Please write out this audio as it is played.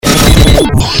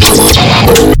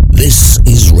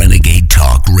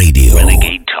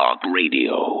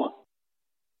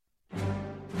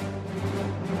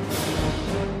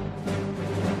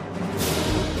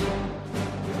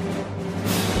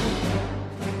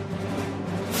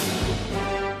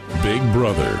Big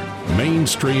Brother,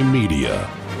 mainstream media,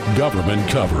 government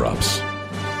cover-ups.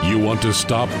 You want to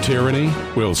stop tyranny?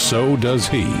 Well, so does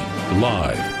he.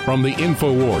 Live from the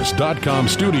Infowars.com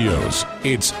studios,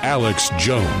 it's Alex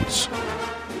Jones.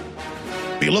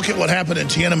 You look at what happened in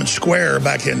Tiananmen Square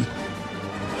back in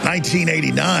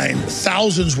 1989.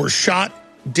 Thousands were shot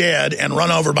dead and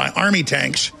run over by army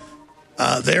tanks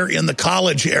there in the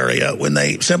college area when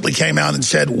they simply came out and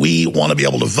said, we want to be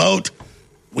able to vote.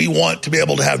 We want to be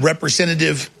able to have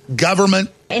representative government.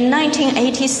 In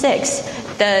 1986,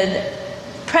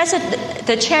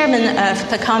 the chairman of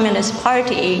the Communist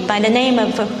Party, by the name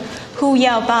of Hu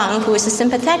Yaobang, who was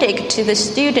sympathetic to the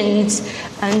students'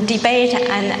 debate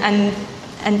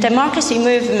and democracy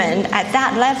movement at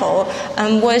that level,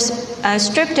 was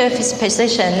stripped of his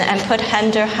position and put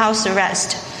under house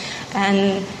arrest.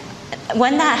 And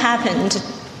when that happened,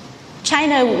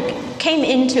 China came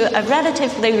into a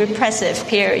relatively repressive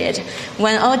period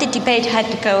when all the debate had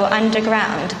to go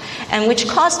underground, and which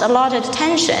caused a lot of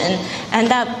tension, and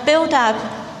that built up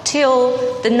till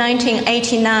the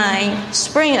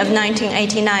spring of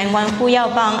 1989, when Hu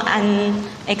Yaobang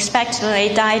unexpectedly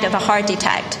died of a heart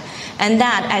attack. And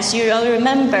that, as you all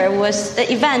remember, was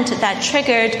the event that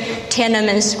triggered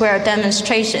Tiananmen Square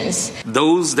demonstrations.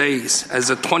 Those days, as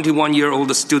a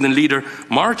 21-year-old student leader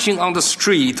marching on the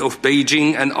street of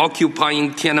Beijing and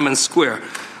occupying Tiananmen Square,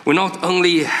 we not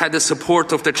only had the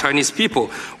support of the Chinese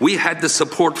people, we had the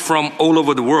support from all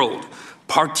over the world,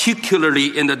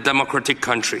 particularly in the democratic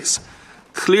countries.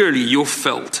 Clearly, you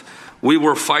felt we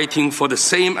were fighting for the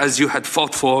same as you had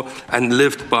fought for and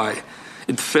lived by.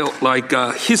 It felt like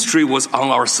history was on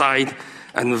our side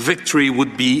and victory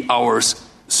would be ours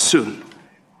soon.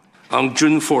 On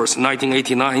June 4th,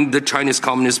 1989, the Chinese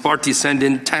Communist Party sent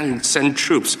in tanks and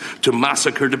troops to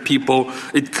massacre the people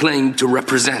it claimed to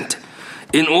represent.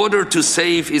 In order to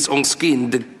save its own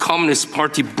skin, the Communist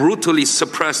Party brutally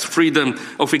suppressed freedom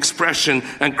of expression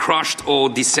and crushed all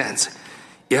dissent.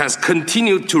 It has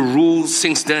continued to rule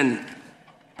since then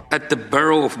at the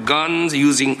barrel of guns,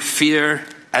 using fear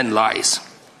and lies.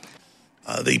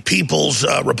 The People's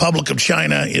Republic of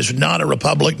China is not a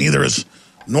republic, neither is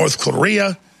North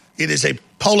Korea. It is a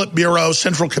Politburo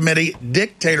Central Committee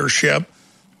dictatorship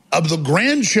of the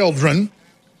grandchildren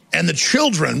and the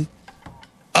children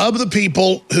of the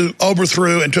people who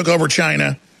overthrew and took over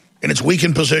China in its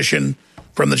weakened position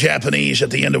from the Japanese at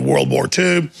the end of World War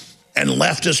II, and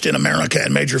leftist in America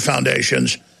and major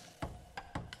foundations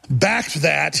backed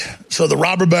that so the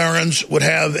robber barons would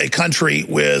have a country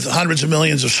with hundreds of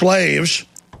millions of slaves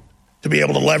to be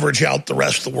able to leverage out the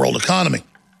rest of the world economy.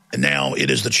 And now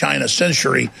it is the China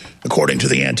century, according to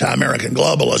the anti-American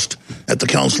globalist at the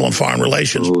Council on Foreign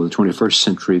Relations. Will the 21st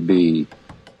century be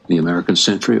the American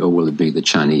century, or will it be the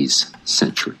Chinese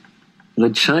century? The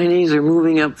Chinese are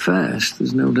moving up fast.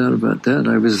 There's no doubt about that.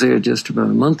 I was there just about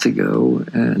a month ago,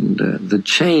 and the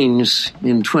change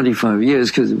in 25 years,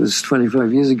 because it was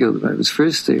 25 years ago that I was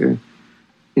first there,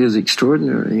 is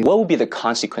extraordinary. What would be the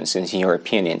consequences, in your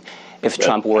opinion, if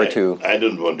Trump were to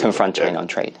confront China on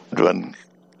trade? One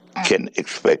can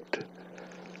expect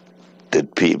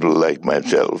that people like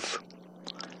myself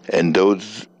and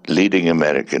those leading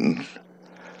Americans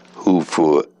who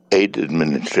for 8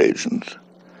 administrations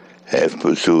have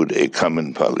pursued a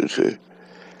common policy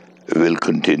will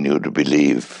continue to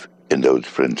believe in those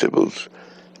principles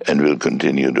and will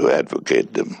continue to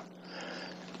advocate them.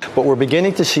 But we're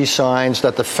beginning to see signs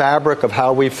that the fabric of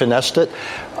how we finessed it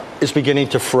is beginning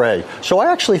to fray. So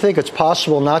I actually think it's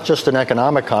possible not just an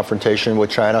economic confrontation with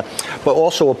China, but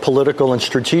also a political and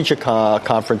strategic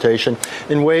confrontation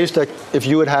in ways that if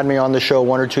you had me on the show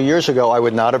 1 or 2 years ago, I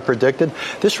would not have predicted.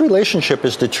 This relationship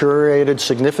has deteriorated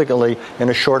significantly in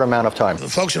a short amount of time. The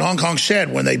folks in Hong Kong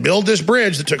said when they build this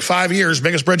bridge that took 5 years,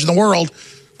 biggest bridge in the world,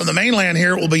 from the mainland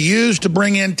here, it will be used to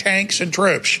bring in tanks and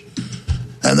troops.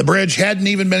 And the bridge hadn't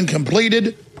even been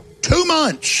completed 2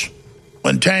 months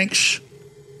when tanks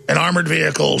and armored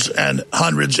vehicles and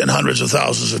hundreds of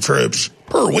thousands of troops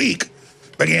per week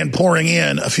began pouring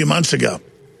in a few months ago.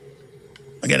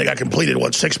 Again, it got completed,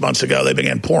 6 months ago. They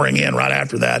began pouring in right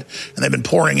after that, and they've been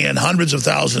pouring in hundreds of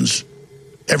thousands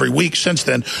every week since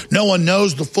then. No one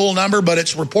knows the full number, but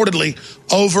it's reportedly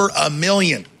over 1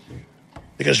 million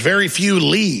because very few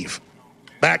leave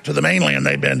back to the mainland.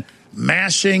 They've been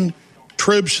massing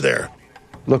troops there.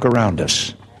 Look around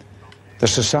us. The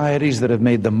societies that have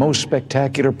made the most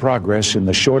spectacular progress in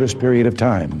the shortest period of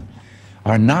time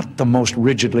are not the most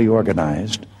rigidly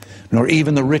organized, nor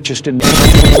even the richest in...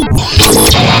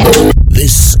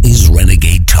 This is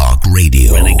Renegade Talk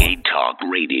Radio. Renegade Talk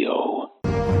Radio.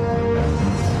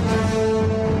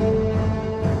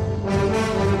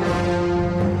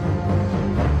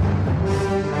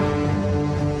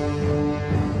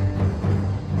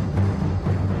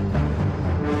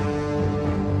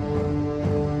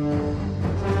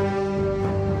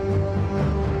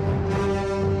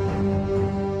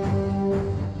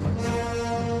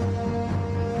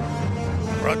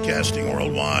 broadcasting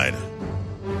worldwide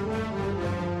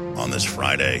on this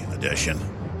Friday edition.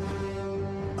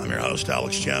 I'm your host,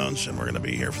 Alex Jones, and we're going to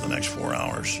be here for the next 4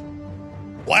 hours.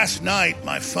 Last night,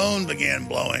 my phone began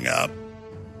blowing up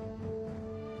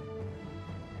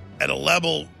at a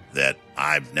level that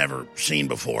I've never seen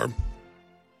before.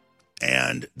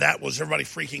 And that was everybody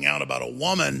freaking out about a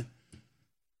woman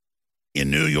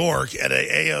in New York at an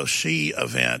AOC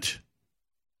event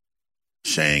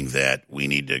saying that we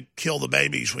need to kill the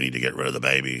babies, we need to get rid of the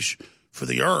babies for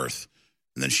the earth.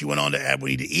 And then she went on to add, we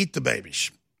need to eat the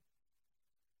babies.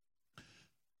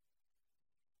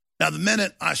 Now, the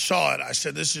minute I saw it, I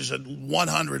said, this is a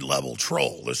 100-level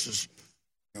troll. This is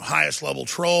highest level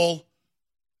troll,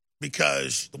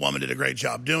 because the woman did a great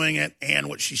job doing it, and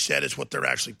what she said is what they're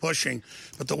actually pushing.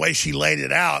 But the way she laid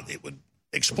it out, it would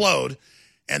explode.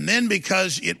 And then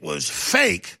because it was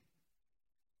fake,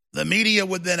 the media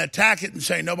would then attack it and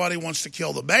say nobody wants to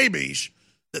kill the babies.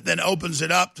 That then opens it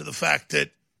up to the fact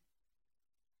that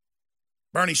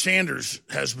Bernie Sanders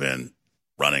has been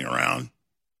running around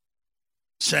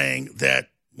saying that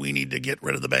we need to get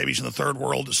rid of the babies in the third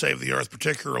world to save the earth,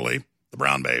 particularly the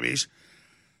brown babies.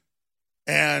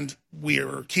 And we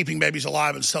are keeping babies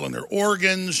alive and selling their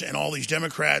organs, and all these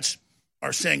Democrats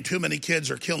are saying too many kids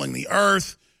are killing the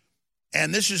earth.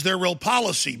 And this is their real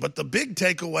policy. But the big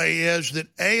takeaway is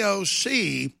that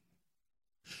AOC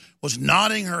was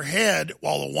nodding her head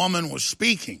while the woman was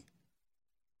speaking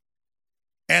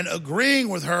and agreeing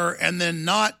with her and then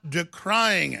not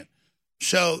decrying it.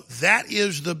 So that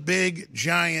is the big,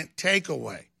 giant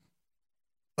takeaway.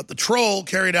 But the troll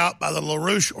carried out by the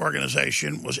LaRouche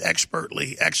organization was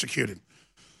expertly executed.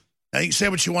 Now, you can say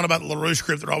what you want about the LaRouche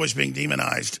group. They're always being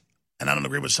demonized, and I don't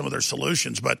agree with some of their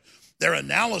solutions, but their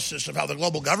analysis of how the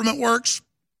global government works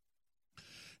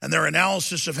and their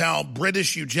analysis of how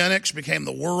British eugenics became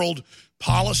the world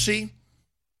policy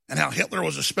and how Hitler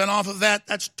was a spinoff of that,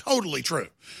 that's totally true.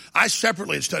 I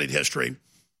separately had studied history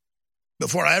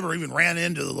before I ever even ran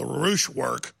into the LaRouche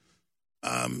work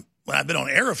when I'd been on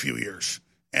air a few years,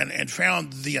 and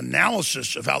found the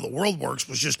analysis of how the world works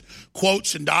was just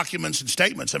quotes and documents and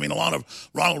statements. I mean, a lot of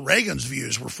Ronald Reagan's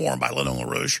views were formed by Lyndon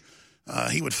LaRouche.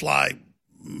 He would fly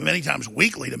many times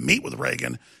weekly to meet with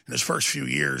Reagan in his first few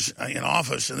years in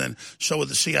office, and then so would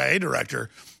the CIA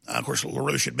director. Of course,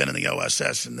 LaRouche had been in the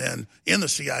OSS and then in the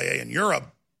CIA in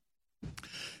Europe.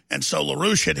 And so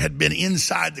LaRouche had been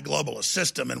inside the globalist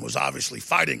system and was obviously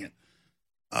fighting it.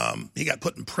 He got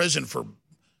put in prison for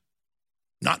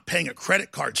not paying a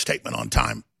credit card statement on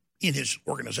time in his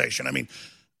organization. I mean,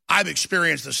 I've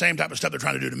experienced the same type of stuff they're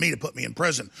trying to do to me to put me in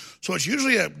prison. So it's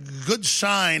usually a good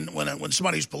sign when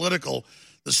somebody's political,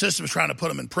 the system's trying to put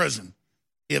them in prison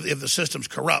if the system's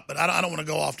corrupt. But I don't want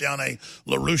to go off down a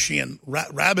LaRouchian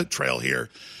rabbit trail here.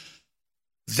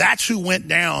 That's who went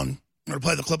down. I'm going to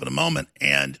play the clip in a moment,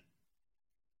 and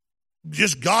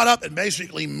just got up and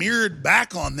basically mirrored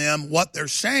back on them what they're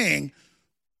saying.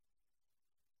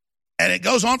 And it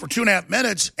goes on for 2.5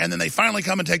 minutes, and then they finally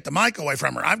come and take the mic away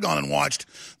from her. I've gone and watched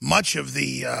much of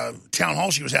the town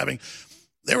hall she was having.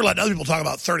 They were letting other people talk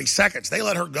about 30 seconds. They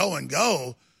let her go and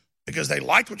go because they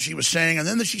liked what she was saying, and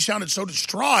then she sounded so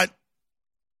distraught.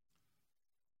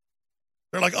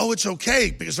 They're like, oh, it's okay,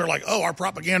 because they're like, oh, our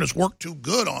propaganda's worked too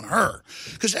good on her.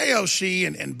 Because AOC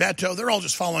and Beto, they're all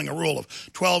just following a rule of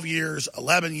 12 years,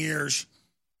 11 years.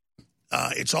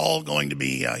 It's all going to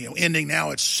be ending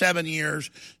now. It's 7 years,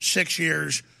 6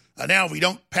 years. Now, if we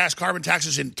don't pass carbon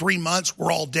taxes in 3 months,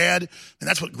 we're all dead. And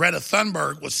that's what Greta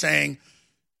Thunberg was saying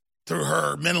through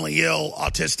her mentally ill,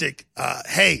 autistic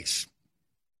haze.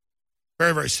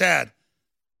 Very, very sad.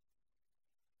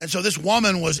 And so this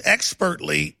woman was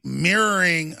expertly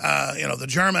mirroring, the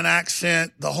German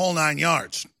accent, the whole 9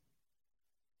 yards.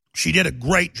 She did a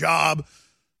great job.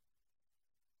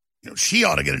 She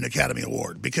ought to get an Academy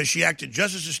Award because she acted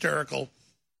just as hysterical,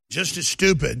 just as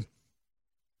stupid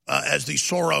as these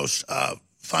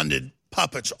Soros-funded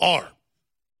puppets are.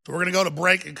 So we're going to go to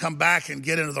break and come back and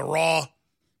get into the raw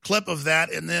clip of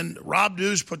that. And then Rob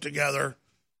Dews put together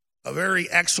a very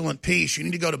excellent piece. You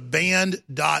need to go to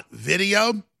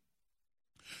band.video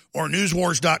or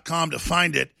newswars.com to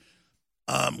find it.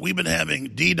 We've been having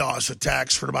DDoS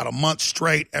attacks for about a month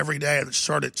straight every day that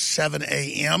start at 7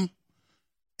 a.m.,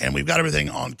 and we've got everything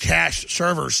on cached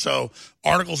servers, so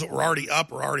articles that were already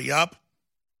up are already up,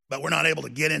 but we're not able to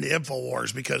get into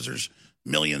InfoWars because there's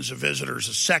millions of visitors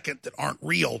a second that aren't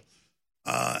real.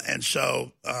 And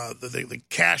so the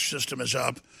cache system is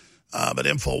up, but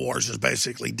InfoWars is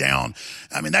basically down.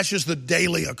 I mean, that's just the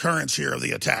daily occurrence here of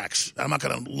the attacks. I'm not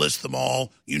going to list them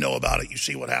all. You know about it. You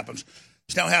see what happens.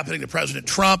 It's now happening to President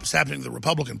Trump. It's happening to the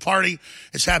Republican Party.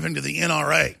 It's happening to the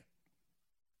NRA.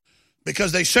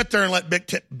 Because they sit there and let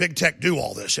big tech do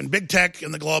all this. And big tech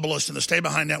and the globalists and the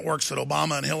stay-behind networks that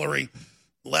Obama and Hillary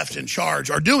left in charge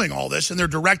are doing all this, and they're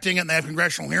directing it, and they have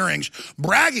congressional hearings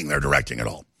bragging they're directing it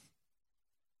all.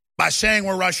 By saying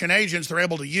we're Russian agents, they're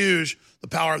able to use the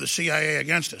power of the CIA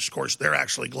against us. Of course, they're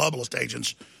actually globalist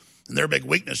agents, and their big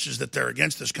weakness is that they're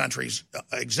against this country's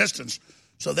existence.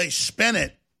 So they spin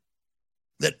it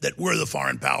that we're the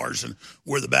foreign powers and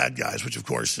we're the bad guys, which, of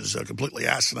course, is completely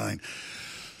asinine.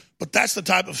 But that's the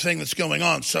type of thing that's going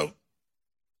on. So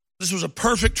this was a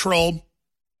perfect troll,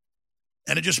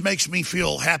 and it just makes me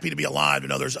feel happy to be alive to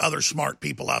know there's other smart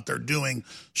people out there doing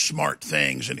smart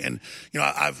things. And you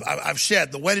know, I've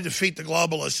said the way to defeat the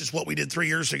globalists is what we did 3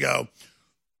 years ago.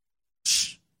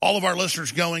 All of our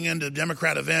listeners going into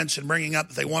Democrat events and bringing up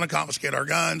that they want to confiscate our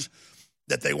guns,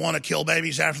 that they want to kill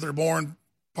babies after they're born,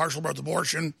 partial birth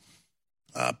abortion,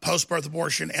 post-birth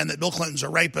abortion, and that Bill Clinton's a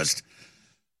rapist,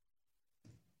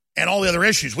 and all the other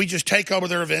issues. We just take over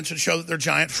their events and show that they're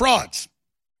giant frauds,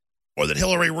 or that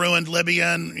Hillary ruined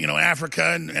Libya and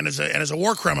Africa and is a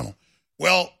war criminal.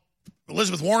 Well,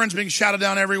 Elizabeth Warren's being shouted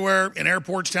down everywhere, in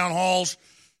airports, town halls.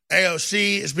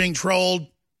 AOC is being trolled.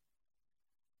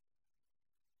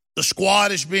 The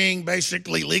Squad is being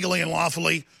basically legally and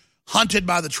lawfully hunted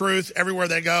by the truth everywhere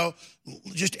they go.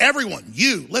 Just everyone,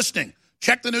 you listening,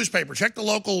 check the newspaper, check the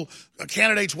local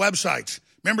candidates' websites,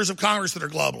 members of Congress that are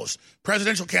globalists,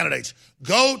 presidential candidates.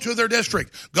 Go to their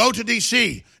district. Go to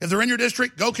D.C. If they're in your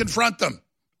district, go confront them.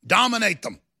 Dominate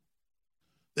them.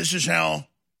 This is how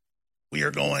we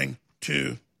are going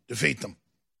to defeat them.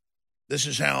 This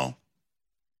is how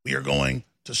we are going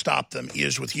to stop them,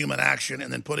 is with human action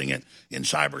and then putting it in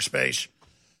cyberspace,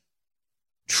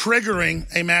 triggering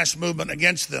a mass movement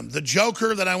against them. The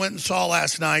Joker that I went and saw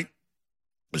last night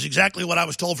was exactly what I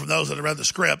was told from those that had read the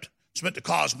script. It's meant to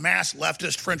cause mass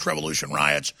leftist French Revolution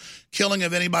riots, killing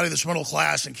of anybody that's middle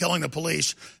class, and killing the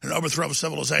police, and an overthrow of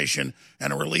civilization,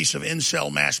 and a release of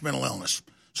incel mass mental illness.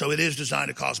 So it is designed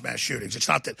to cause mass shootings. It's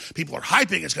not that people are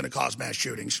hyping it's going to cause mass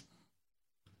shootings,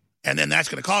 and then that's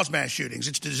going to cause mass shootings.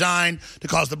 It's designed to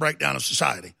cause the breakdown of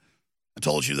society. I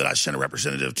told you that I sent a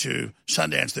representative to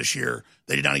Sundance this year.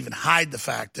 They did not even hide the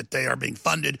fact that they are being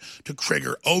funded to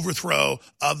trigger overthrow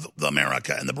of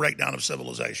America and the breakdown of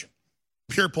civilization.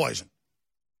 Pure poison.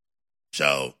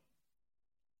 So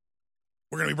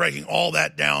we're going to be breaking all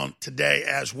that down today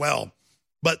as well.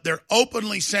 But they're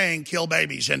openly saying kill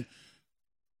babies. And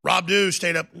Rob Dew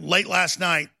stayed up late last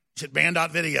night at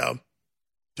Band.video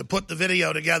to put the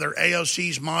video together,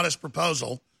 AOC's modest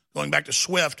proposal, going back to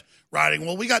Swift, writing,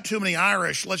 well, we got too many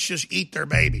Irish, let's just eat their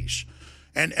babies.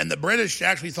 And the British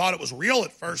actually thought it was real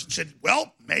at first and said,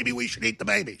 well, maybe we should eat the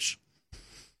babies.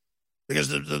 Because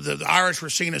the Irish were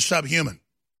seen as subhuman.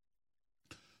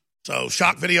 So,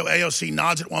 shock video, AOC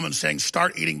nods at woman saying,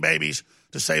 start eating babies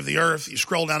to save the earth. You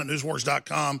scroll down at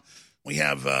newswars.com. We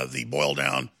have the boil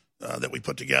down that we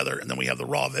put together, and then we have the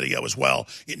raw video as well.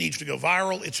 It needs to go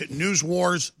viral. It's at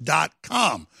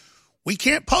newswars.com. We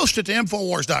can't post it to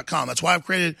Infowars.com. That's why I've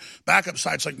created backup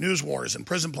sites like NewsWars and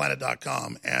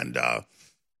PrisonPlanet.com. And,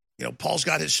 Paul's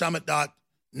got his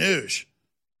Summit.news.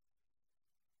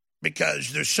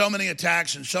 Because there's so many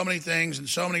attacks and so many things and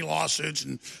so many lawsuits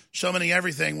and so many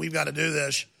everything. We've got to do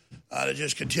this to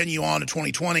just continue on to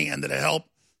 2020 and to help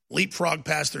leapfrog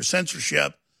past their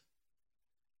censorship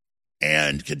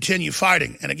and continue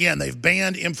fighting. And again, they've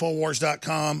banned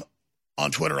Infowars.com on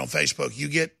Twitter, on Facebook. You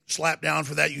get slapped down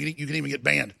for that. You can even get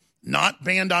banned. Not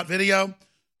Band.video,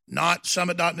 not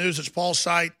Summit.news, it's Paul's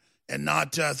site, and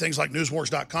not things like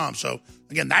newswars.com. So,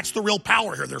 again, that's the real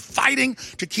power here. They're fighting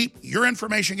to keep your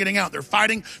information getting out. They're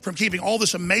fighting from keeping all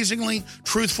this amazingly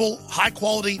truthful,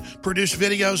 high-quality produced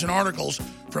videos and articles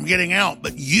from getting out.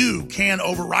 But you can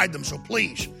override them. So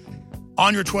please,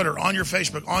 on your Twitter, on your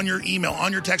Facebook, on your email,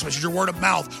 on your text message, your word of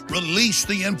mouth, release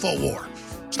the InfoWar.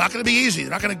 It's not going to be easy.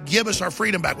 They're not going to give us our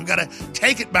freedom back. We've got to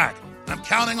take it back. I'm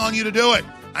counting on you to do it.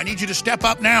 I need you to step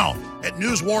up now at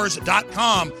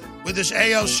newswars.com with this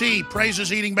AOC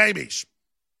praises eating babies.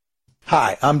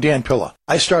 Hi, I'm Dan Pilla.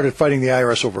 I started fighting the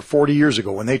IRS over 40 years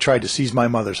ago when they tried to seize my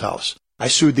mother's house. I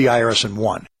sued the IRS and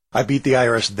won. I beat the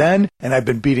IRS then, and I've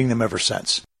been beating them ever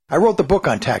since. I wrote the book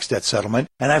on tax debt settlement,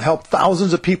 and I've helped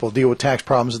thousands of people deal with tax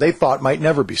problems they thought might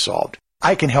never be solved.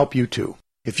 I can help you too.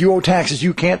 If you owe taxes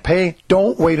you can't pay,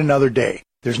 don't wait another day.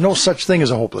 There's no such thing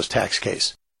as a hopeless tax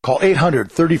case. Call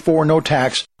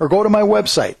 800-34-NO-TAX or go to my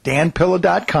website,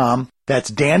 danpilla.com.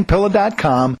 That's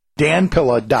danpilla.com,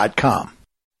 danpilla.com.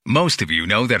 Most of you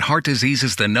know that heart disease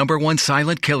is the #1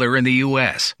 silent killer in the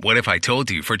U.S. What if I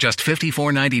told you for just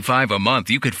 $54.95 a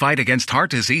month you could fight against heart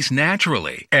disease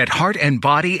naturally? At Heart and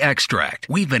Body Extract,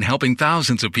 we've been helping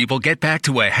thousands of people get back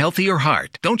to a healthier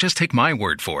heart. Don't just take my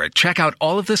word for it. Check out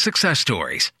all of the success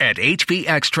stories at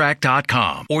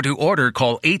hbextract.com, or to order,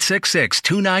 call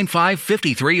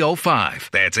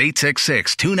 866-295-5305. That's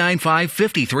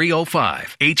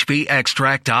 866-295-5305.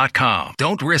 hbextract.com.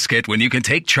 Don't risk it when you can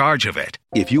take charge of it.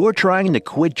 If you're trying to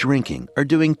quit drinking or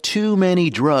doing too many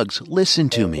drugs, listen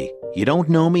to me. You don't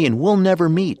know me and we'll never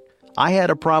meet. I had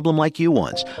a problem like you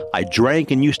once. I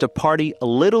drank and used to party a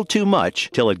little too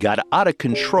much till it got out of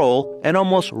control and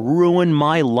almost ruined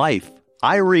my life.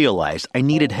 I realized I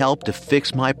needed help to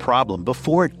fix my problem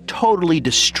before it totally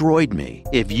destroyed me.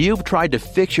 If you've tried to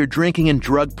fix your drinking and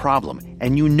drug problem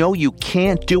and you know you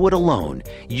can't do it alone,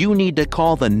 you need to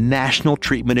call the National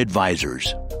Treatment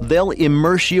Advisors. They'll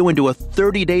immerse you into a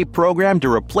 30-day program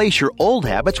to replace your old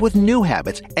habits with new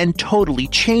habits and totally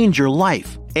change your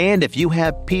life. And if you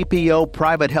have PPO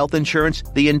private health insurance,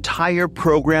 the entire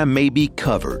program may be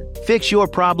covered. Fix your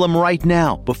problem right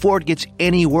now before it gets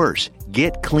any worse.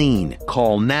 Get clean.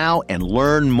 Call now and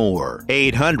learn more.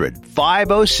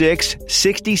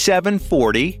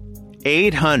 800-506-6740.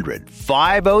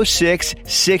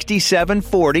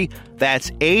 800-506-6740.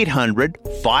 That's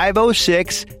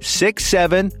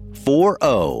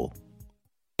 800-506-6740.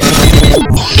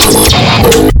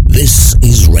 This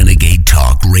is Renegade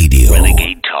Talk Radio.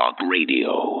 Renegade Talk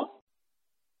Radio.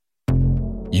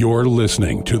 You're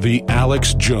listening to The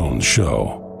Alex Jones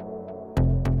Show.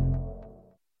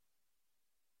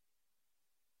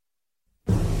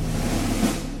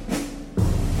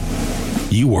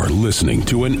 You are listening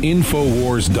to an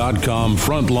Infowars.com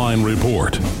frontline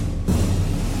report.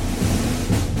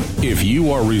 If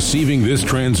you are receiving this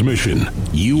transmission,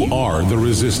 you are the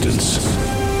resistance.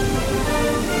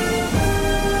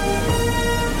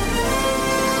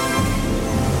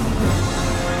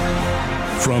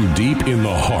 From deep in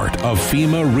the heart of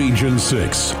FEMA Region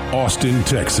 6, Austin,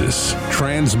 Texas,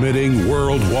 transmitting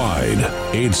worldwide,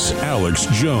 it's Alex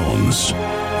Jones.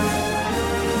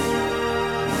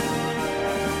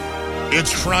 It's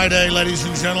Friday, ladies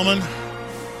and gentlemen.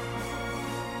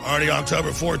 Already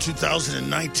October 4,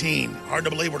 2019. Hard to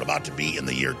believe we're about to be in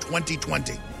the year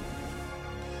 2020.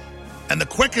 And the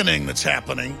quickening that's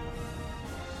happening,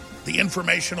 the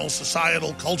informational,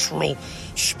 societal, cultural,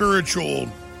 spiritual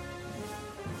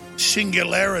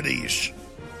singularities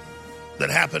that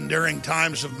happen during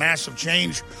times of massive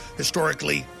change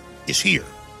historically is here.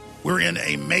 We're in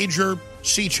a major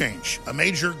sea change, a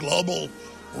major global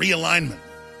realignment.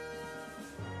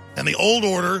 And the old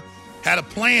order had a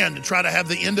plan to try to have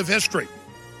the end of history.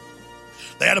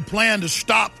 They had a plan to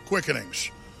stop quickenings.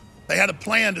 They had a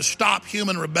plan to stop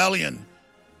human rebellion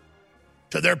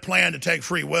to their plan to take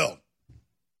free will.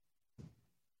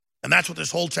 And that's what this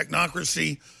whole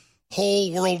technocracy,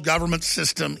 whole world government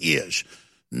system is.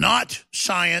 Not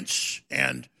science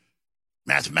and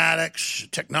mathematics,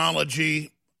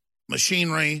 technology,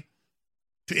 machinery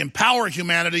to empower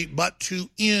humanity, but to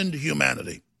end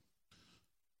humanity.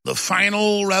 The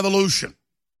final revolution.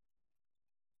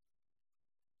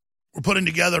 We're putting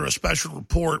together a special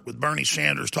report with Bernie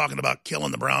Sanders talking about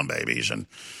killing the brown babies and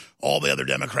all the other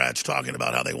Democrats talking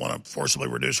about how they want to forcibly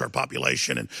reduce our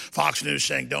population, and Fox News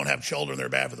saying don't have children, they're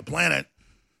bad for the planet,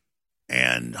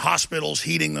 and hospitals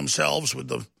heating themselves with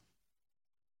the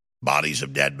bodies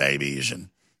of dead babies and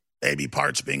baby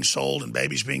parts being sold and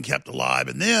babies being kept alive.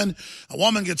 And then a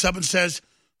woman gets up and says,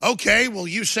 okay, well,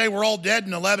 you say we're all dead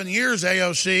in 11 years,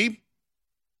 AOC.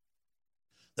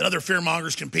 Then other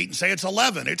fearmongers compete and say it's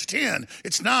 11, it's 10,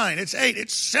 it's 9, it's 8,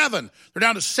 it's 7. They're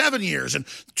down to 7 years and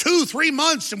 2-3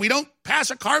 months, and we don't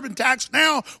pass a carbon tax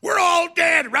now. We're all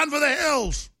dead. Run for the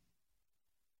hills.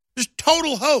 Just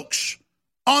total hoax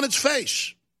on its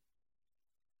face.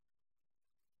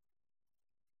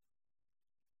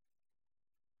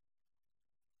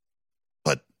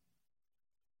 But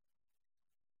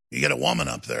you get a woman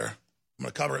up there. I'm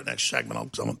going to cover it next segment. I'm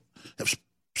going to have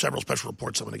several special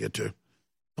reports I'm going to get to.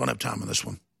 Don't have time on this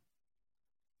one.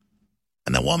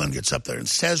 And the woman gets up there and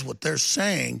says what they're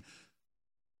saying,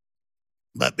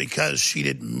 but because she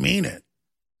didn't mean it,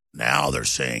 now they're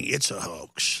saying it's a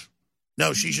hoax.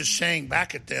 No, she's just saying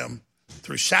back at them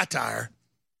through satire,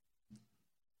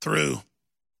 through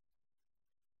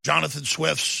Jonathan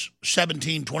Swift's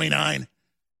 1729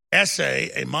 essay,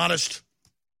 A Modest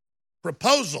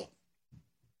Proposal.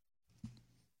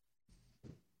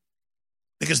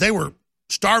 Because they were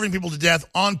starving people to death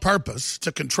on purpose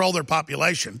to control their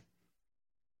population.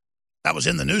 That was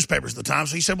in the newspapers at the time.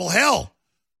 So he said, well, hell,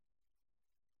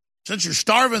 since you're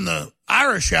starving the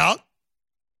Irish out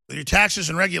with your taxes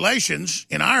and regulations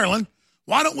in Ireland,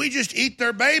 why don't we just eat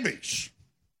their babies?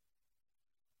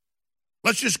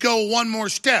 Let's just go one more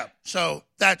step. So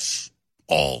that's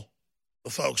all the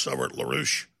folks over at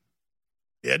LaRouche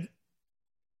did.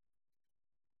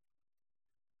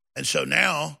 And so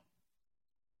now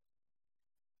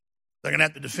they're going to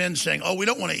have to defend saying, oh, we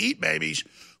don't want to eat babies.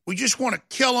 We just want to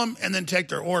kill them and then take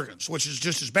their organs, which is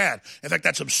just as bad. In fact,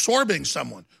 that's absorbing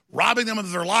someone, robbing them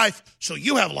of their life so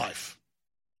you have life.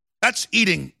 That's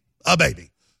eating a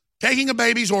baby. Taking a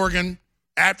baby's organ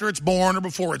after it's born or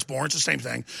before it's born, it's the same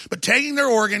thing. But taking their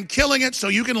organ, killing it so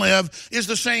you can live is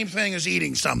the same thing as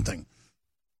eating something. In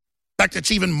fact,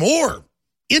 it's even more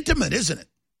intimate, isn't it?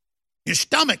 Your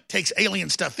stomach takes alien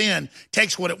stuff in,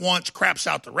 takes what it wants, craps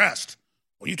out the rest.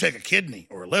 When you take a kidney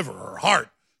or a liver or a heart,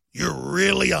 you're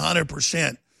really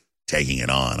 100% taking it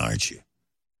on, aren't you?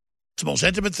 It's the most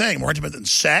intimate thing, more intimate than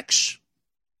sex,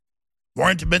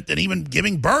 more intimate than even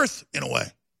giving birth in a way.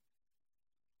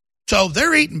 So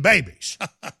they're eating babies.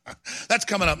 That's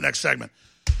coming up next segment.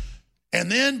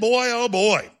 And then, boy, oh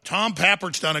boy, Tom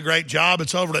Pappert's done a great job.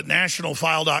 It's over at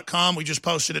nationalfile.com. We just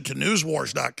posted it to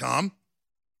newswars.com.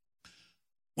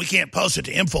 We can't post it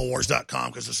to Infowars.com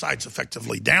because the site's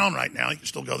effectively down right now. You can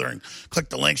still go there and click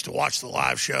the links to watch the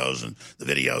live shows and the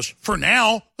videos. For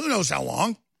now, who knows how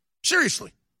long?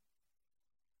 Seriously.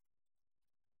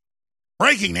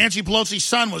 Breaking, Nancy Pelosi's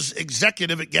son was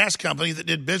executive at gas company that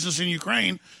did business in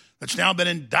Ukraine that's now been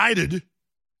indicted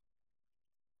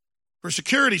for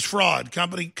securities fraud.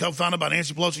 Company co-founded by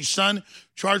Nancy Pelosi's son,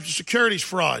 charged with securities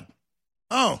fraud.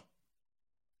 Oh.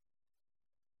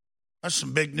 That's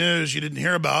some big news you didn't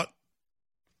hear about.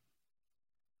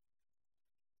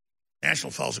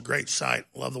 National File is a great site.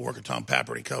 Love the work of Tom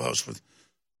Pappert. He co-hosts with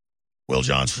Will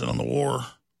Johnson on the war,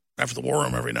 after the War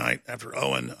Room every night, after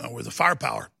Owen with the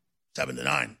Firepower, 7 to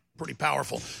 9. Pretty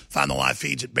powerful. Find the live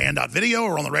feeds at band.video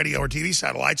or on the radio or TV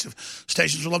satellites if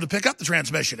stations would love to pick up the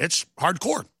transmission. It's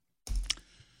hardcore.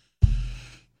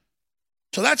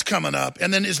 So that's coming up.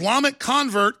 And then Islamic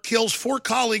convert kills 4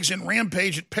 colleagues in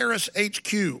rampage at Paris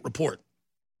HQ report.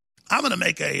 I'm going to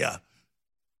make a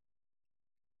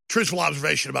truthful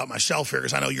observation about myself here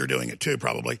because I know you're doing it too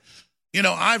probably. You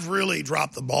know, I've really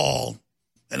dropped the ball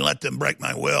and let them break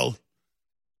my will.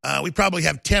 We probably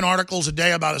have 10 articles a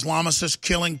day about Islamicists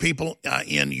killing people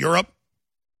in Europe,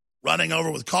 running over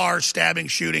with cars, stabbing,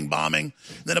 shooting, bombing.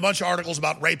 And then a bunch of articles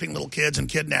about raping little kids and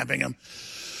kidnapping them.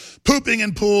 Pooping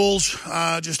in pools,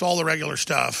 just all the regular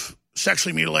stuff,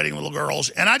 sexually mutilating little girls.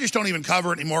 And I just don't even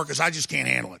cover it anymore because I just can't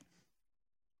handle it.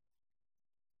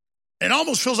 It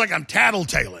almost feels like I'm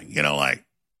tattletaling, you know, like,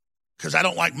 because I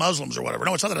don't like Muslims or whatever.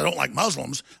 No, it's not that I don't like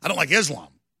Muslims. I don't like Islam.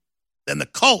 And the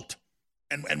cult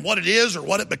and what it is or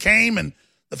what it became and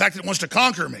the fact that it wants to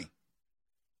conquer me.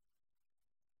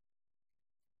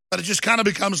 But it just kind of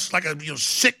becomes like a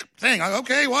sick thing.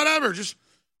 Okay, whatever, just...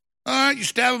 All right, you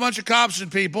stab a bunch of cops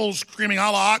and people screaming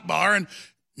Allah Akbar, and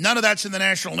none of that's in the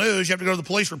national news. You have to go to the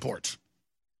police reports.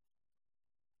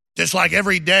 Just like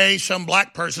every day some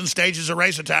black person stages a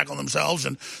race attack on themselves,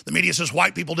 and the media says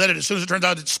white people did it. As soon as it turns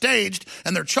out it's staged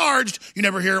and they're charged, you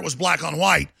never hear it was black on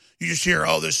white. You just hear,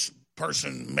 oh, this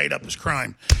person made up this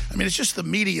crime. I mean, it's just the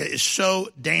media is so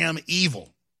damn evil.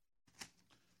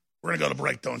 We're going to go to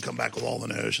break, though, and come back with all the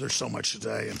news. There's so much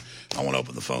today, and I want to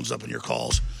open the phones up in your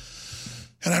calls.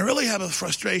 And I really have a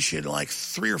frustration, like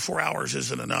 3 or 4 hours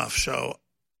isn't enough. So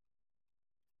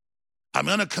I'm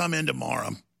going to come in tomorrow,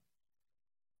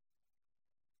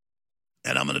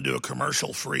 and I'm going to do a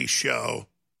commercial-free show.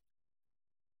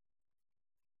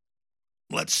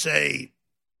 Let's say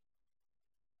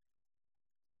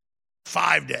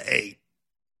 5 to 8.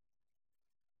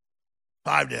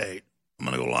 5 to 8. I'm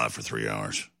going to go live for 3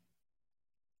 hours.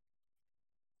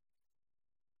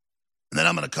 And then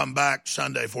I'm going to come back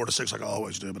Sunday 4 to 6 like I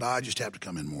always do, but I just have to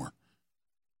come in more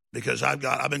because I've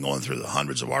been going through the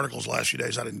hundreds of articles the last few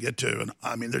days I didn't get to, and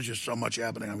I mean there's just so much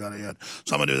happening I've got to hit.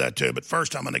 So I'm going to do that too. But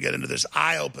first I'm going to get into this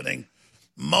eye-opening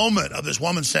moment of this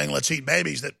woman saying let's eat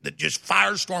babies that just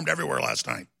firestormed everywhere last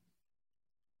night.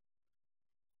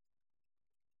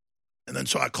 And then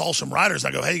so I call some writers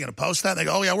and I go, hey, you going to post that? And they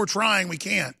go, oh yeah, we're trying, we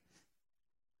can't.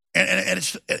 And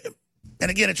it's. And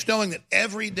again, it's knowing that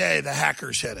every day the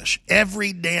hackers hit us,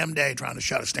 every damn day trying to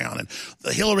shut us down, and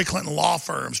the Hillary Clinton law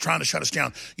firms trying to shut us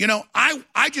down. You know,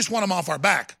 I just want them off our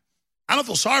back. I don't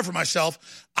feel sorry for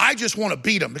myself. I just want to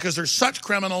beat them because they're such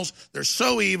criminals. They're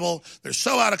so evil. They're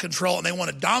so out of control, and they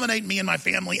want to dominate me and my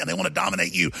family, and they want to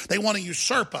dominate you. They want to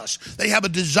usurp us. They have a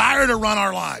desire to run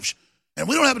our lives, and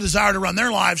we don't have a desire to run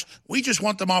their lives. We just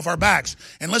want them off our backs.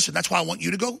 And listen, that's why I want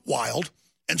you to go wild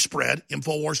and spread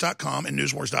Infowars.com and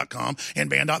Newswars.com and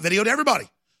Band.video to everybody.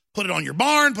 Put it on your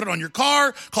barn, put it on your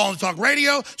car, call and talk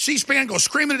radio, C-SPAN, go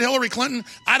screaming at Hillary Clinton.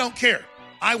 I don't care.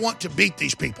 I want to beat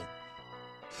these people.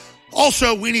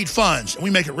 Also, we need funds, and we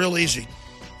make it real easy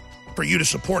for you to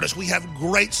support us. We have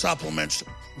great supplements,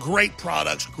 great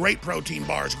products, great protein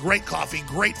bars, great coffee,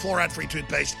 great fluoride-free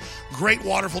toothpaste, great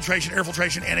water filtration, air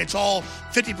filtration, and it's all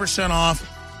 50%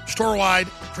 off, store-wide,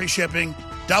 free shipping,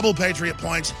 double Patriot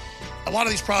points. A lot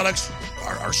of these products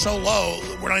are so low,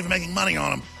 we're not even making money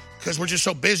on them because we're just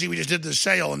so busy. We just did the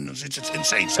sale, and it's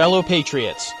insane. Fellow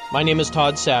Patriots, my name is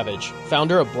Todd Savage,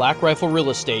 founder of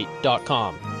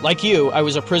BlackRifleRealEstate.com. Like you, I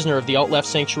was a prisoner of the alt-left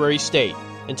sanctuary state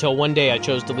until one day I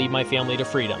chose to lead my family to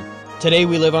freedom. Today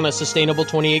we live on a sustainable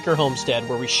 20-acre homestead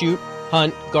where we shoot,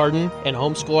 hunt, garden, and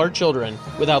homeschool our children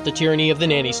without the tyranny of the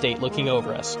nanny state looking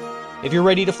over us. If you're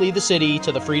ready to flee the city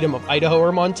to the freedom of Idaho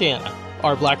or Montana,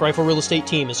 our Black Rifle Real Estate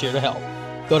team is here to help.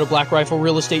 Go to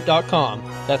BlackRifleRealEstate.com.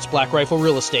 That's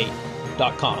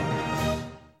BlackRifleRealEstate.com.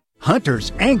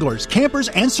 Hunters, anglers, campers,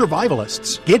 and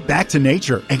survivalists. Get back to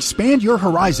nature. Expand your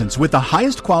horizons with the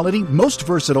highest quality, most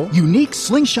versatile, unique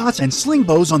slingshots and sling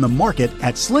bows on the market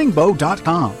at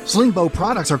slingbow.com. Sling bow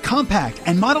products are compact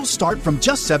and models start from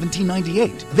just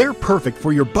 $17.98. They're perfect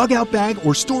for your bug out bag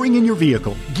or storing in your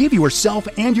vehicle. Give yourself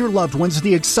and your loved ones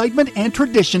the excitement and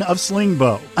tradition of sling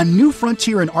bow. A new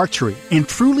frontier in archery and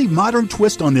truly modern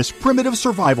twist on this primitive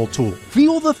survival tool.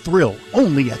 Feel the thrill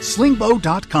only at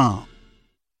slingbow.com.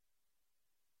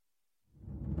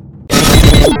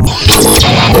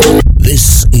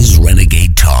 This is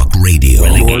Renegade Talk Radio.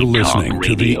 You're listening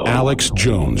to The Alex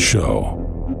Jones Show.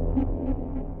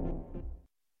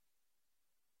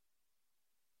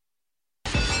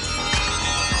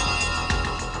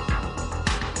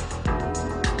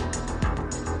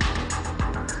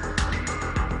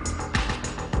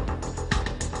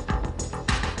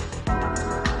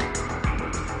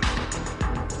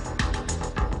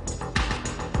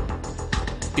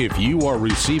 If you are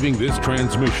receiving this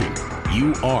transmission,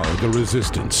 you are the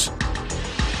resistance.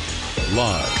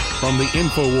 Live from the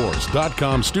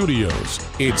Infowars.com studios,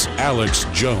 it's Alex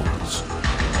Jones.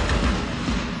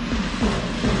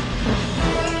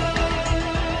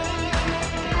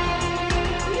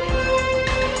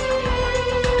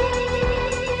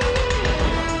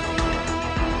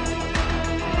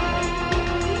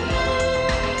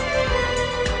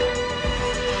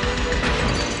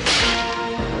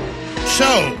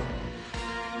 So,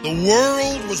 the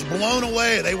world was blown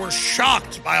away. They were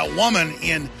shocked by a woman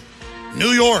in New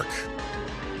York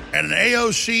at an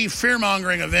AOC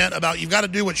fear-mongering event about you've got to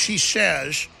do what she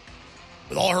says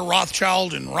with all her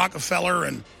Rothschild and Rockefeller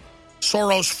and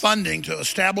Soros funding to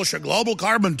establish a global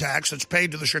carbon tax that's paid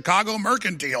to the Chicago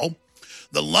Mercantile,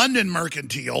 the London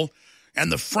Mercantile,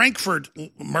 and the Frankfurt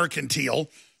Mercantile,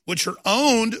 which are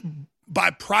owned by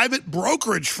private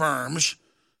brokerage firms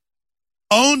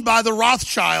owned by the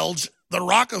Rothschilds, the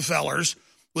Rockefellers,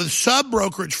 with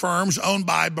sub-brokerage firms owned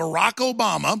by Barack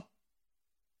Obama,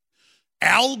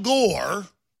 Al Gore,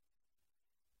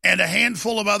 and a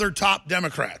handful of other top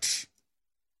Democrats.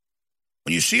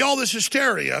 When you see all this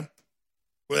hysteria,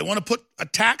 where they want to put a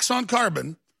tax on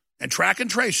carbon and track and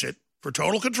trace it for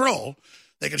total control,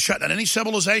 they can shut down any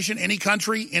civilization, any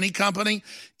country, any company,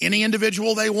 any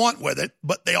individual they want with it,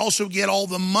 but they also get all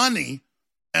the money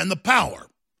and the power.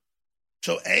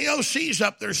 So AOC's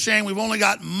up there saying we've only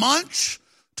got months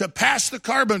to pass the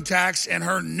carbon tax, and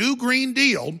her new Green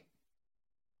Deal,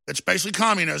 that's basically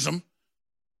communism,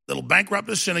 that'll bankrupt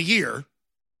us in a year,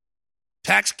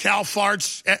 tax cow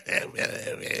farts,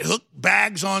 hook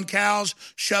bags on cows,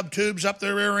 shove tubes up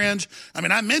their rear ends. I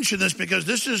mean, I mention this because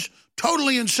this is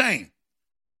totally insane.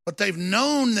 But they've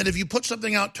known that if you put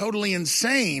something out totally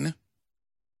insane,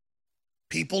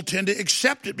 people tend to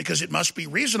accept it because it must be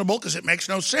reasonable because it makes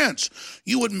no sense.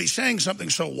 You wouldn't be saying something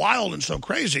so wild and so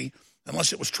crazy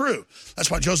unless it was true.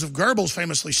 That's why Joseph Goebbels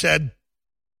famously said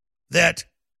that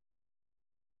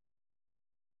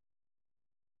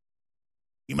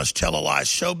you must tell a lie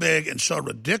so big and so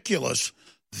ridiculous,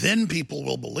 then people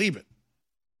will believe it.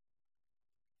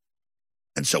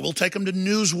 And so we'll take them to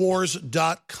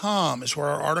newswars.com is where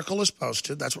our article is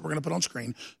posted. That's what we're going to put on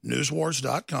screen,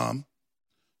 newswars.com.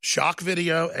 Shock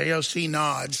video, AOC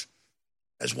nods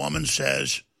as woman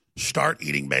says, start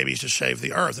eating babies to save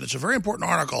the earth. And it's a very important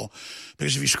article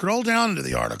because if you scroll down into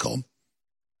the article,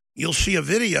 you'll see a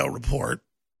video report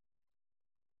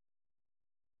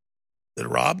that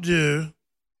Rob Dew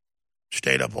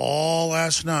stayed up all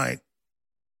last night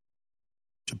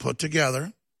to put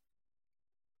together,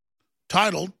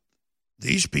 titled,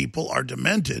 "These People Are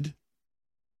Demented,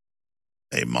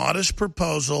 a Modest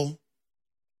Proposal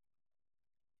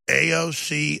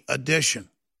AOC edition.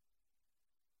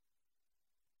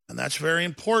 And that's very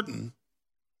important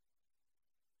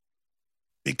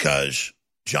because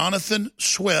Jonathan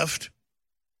Swift,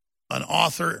 an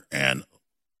author and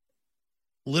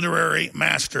literary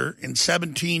master in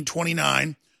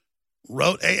 1729,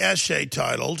 wrote an essay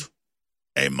titled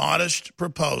A Modest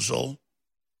Proposal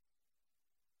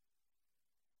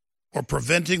for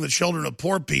Preventing the Children of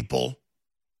Poor People.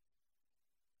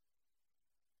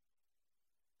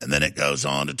 And then it goes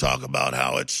on to talk about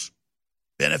how it's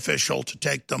beneficial to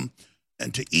take them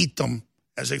and to eat them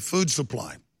as a food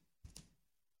supply.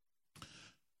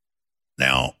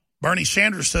 Now, Bernie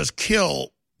Sanders says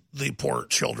kill the poor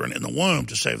children in the womb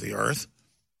to save the earth.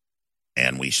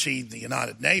 And we see the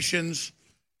United Nations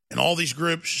and all these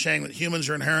groups saying that humans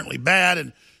are inherently bad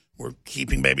and we're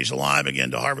keeping babies alive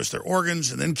again to harvest their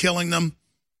organs and then killing them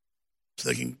so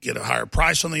they can get a higher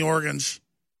price on the organs.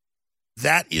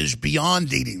 That is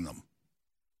beyond eating them.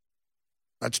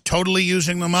 That's totally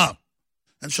using them up.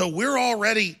 And so we're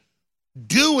already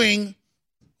doing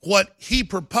what he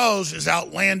proposed as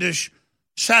outlandish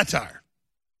satire.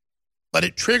 But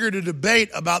it triggered a debate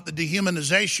about the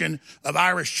dehumanization of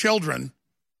Irish children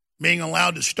being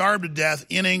allowed to starve to death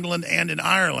in England and in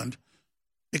Ireland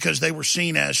because they were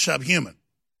seen as subhuman.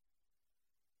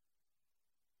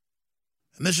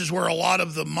 And this is where a lot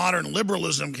of the modern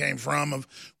liberalism came from, of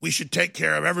we should take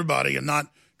care of everybody and not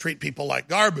treat people like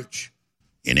garbage.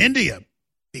 In India,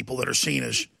 people that are seen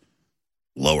as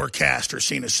lower caste are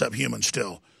seen as subhuman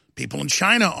still. People in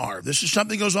China are. This is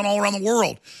something that goes on all around the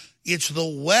world. It's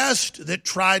the West that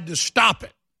tried to stop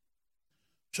it.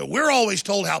 So we're always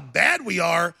told how bad we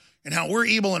are and how we're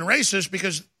evil and racist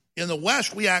because in the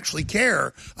West, we actually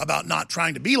care about not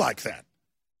trying to be like that.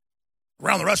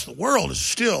 Around the rest of the world is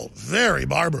still very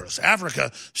barbarous.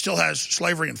 Africa still has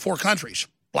slavery in 4 countries,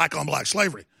 black-on-black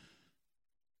slavery.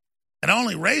 And I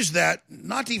only raised that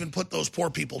not to even put those poor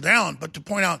people down, but to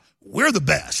point out we're the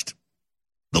best,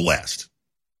 the West.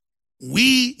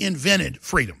 We invented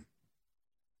freedom.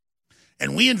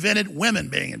 And we invented women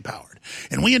being empowered.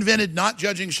 And we invented not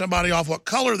judging somebody off what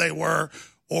color they were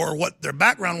or what their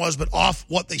background was, but off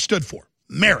what they stood for,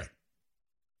 merit.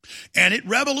 And it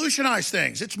revolutionized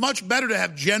things. It's much better to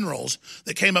have generals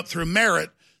that came up through merit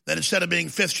than instead of being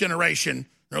 5th generation,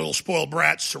 they're little spoiled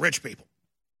brats to rich people.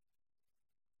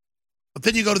 But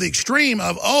then you go to the extreme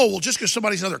of, just because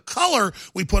somebody's another color,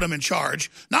 we put them in charge.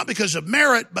 Not because of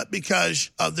merit, but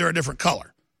because they're a different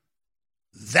color.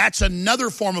 That's another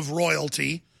form of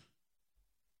royalty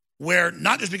where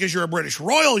not just because you're a British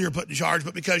royal you're put in charge,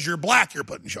 but because you're black you're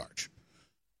put in charge.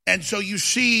 And so you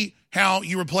see how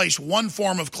you replace one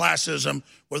form of classism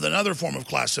with another form of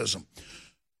classism.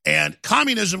 And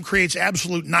communism creates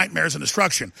absolute nightmares and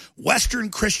destruction. Western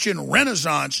Christian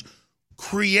Renaissance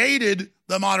created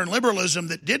the modern liberalism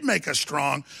that did make us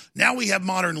strong. Now we have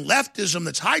modern leftism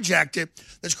that's hijacked it,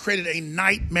 that's created a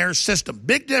nightmare system.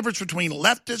 Big difference between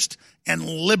leftists and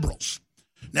liberals.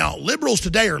 Now, liberals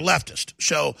today are leftist,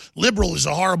 so liberal is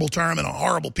a horrible term and a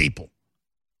horrible people.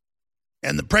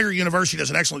 And the Prager University does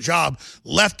an excellent job,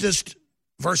 leftist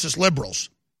versus liberals.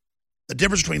 The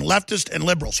difference between leftist and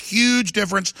liberals, huge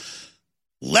difference.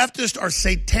 Leftists are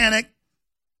satanic,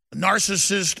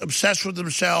 narcissists, obsessed with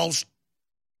themselves,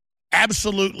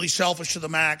 absolutely selfish to the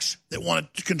max, that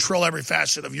want to control every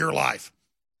facet of your life.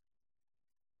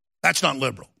 That's not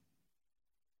liberal.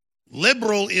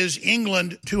 Liberal is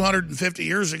England 250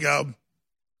 years ago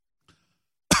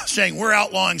saying we're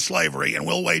outlawing slavery and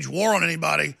we'll wage war on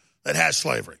anybody that has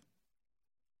slavery.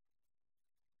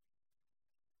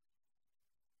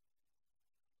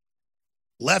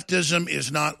 Leftism is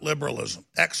not liberalism.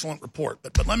 Excellent report.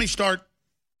 But let me start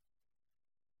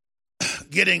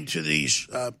getting to these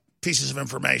pieces of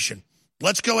information.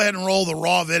 Let's go ahead and roll the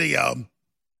raw video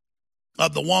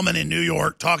of the woman in New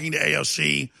York talking to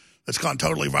AOC that's gone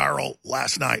totally viral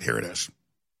last night. Here it is.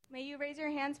 May you raise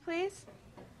your hands, please?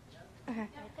 Okay.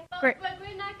 Great. But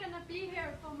we're not going to be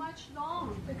here for much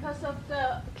long because of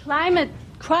the climate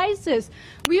crisis.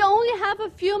 We only have a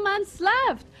few months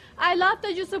left. I love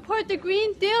that you support the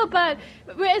Green Deal, but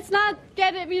it's not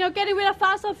getting rid of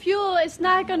fossil fuel. It's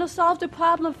not going to solve the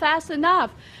problem fast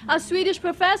enough. A Swedish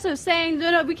professor saying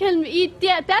we can eat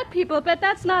dead people, but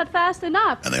that's not fast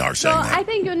enough. And they are saying that. I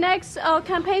think your next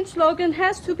campaign slogan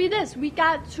has to be this: we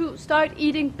got to start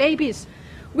eating babies.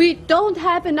 We don't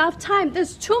have enough time.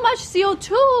 There's too much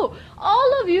CO2.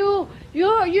 All of you,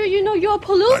 you're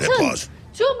pollutants. Right, pause.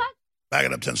 Too much. Back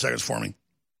it up 10 seconds for me.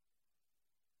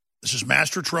 This is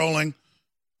master trolling.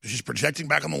 She's projecting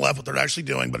back on the left what they're actually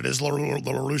doing, but it is a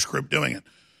little loose group doing it.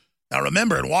 Now,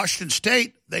 remember, in Washington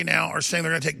State, they now are saying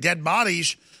they're going to take dead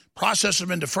bodies process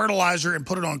them into fertilizer, and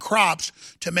put it on crops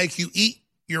to make you eat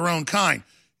your own kind.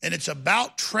 And it's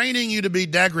about training you to be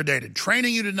degraded,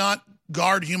 training you to not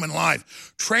guard human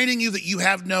life, training you that you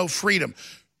have no freedom,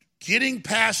 getting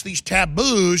past these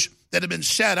taboos that have been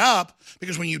set up,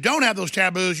 because when you don't have those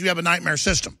taboos, you have a nightmare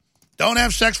system. Don't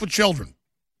have sex with children.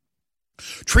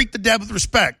 Treat the dead with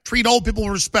respect. Treat old people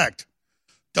with respect.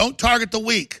 Don't target the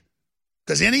weak,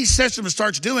 because any system that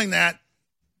starts doing that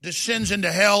descends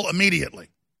into hell immediately.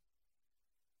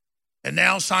 And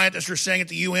now scientists are saying at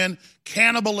the UN,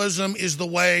 cannibalism is the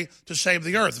way to save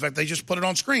the earth. In fact, they just put it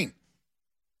on screen.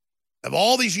 Of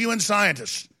all these UN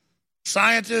scientists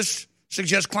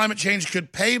suggest climate change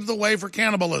could pave the way for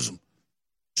cannibalism.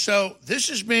 So this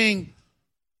is being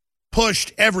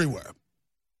pushed everywhere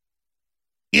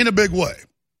in a big way.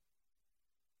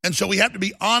 And so we have to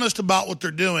be honest about what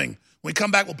they're doing. When we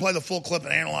come back, we'll play the full clip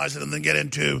and analyze it, and then get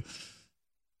into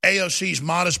AOC's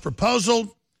modest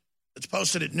proposal. It's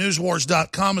posted at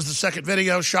newswars.com as the second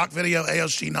video, shock video.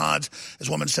 AOC nods as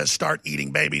woman says start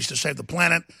eating babies to save the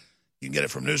planet. You can get it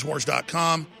from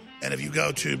newswars.com. And if you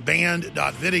go to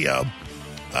banned.video,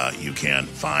 you can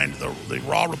find the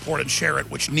raw report and share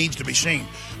it, which needs to be seen.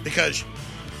 Because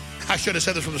I should have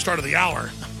said this from the start of the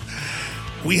hour.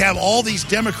 We have all these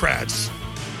Democrats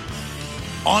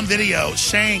on video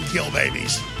saying kill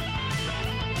babies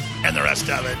and the rest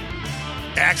of it,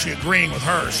 actually agreeing with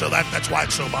her. So that's why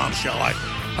it's so bombshell. I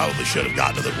probably should have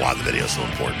gotten to why the video is so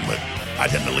important, but I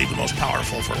tend to leave the most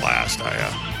powerful for last.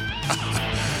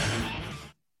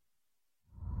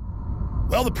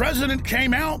 Well, the president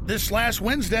came out this last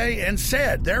Wednesday and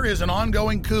said there is an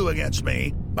ongoing coup against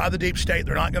me by the deep state.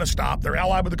 They're not going to stop. They're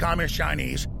allied with the communist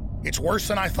Chinese. It's worse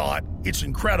than I thought. It's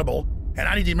incredible. And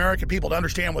I need the American people to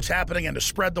understand what's happening and to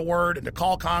spread the word and to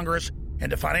call Congress and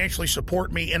to financially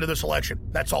support me into this election.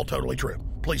 That's all totally true.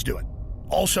 Please do it.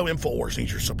 Also, InfoWars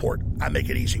needs your support. I make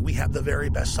it easy. We have the very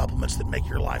best supplements that make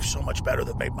your life so much better,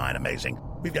 that made mine amazing.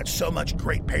 We've got so much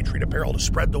great Patriot apparel to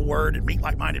spread the word and meet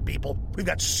like-minded people. We've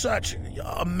got such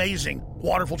amazing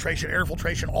water filtration, air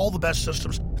filtration, all the best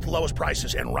systems at the lowest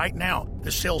prices. And right now,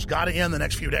 this sale's got to end the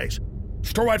next few days.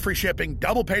 Store-wide free shipping,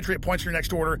 double Patriot points in your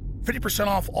next order, 50%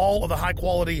 off all of the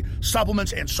high-quality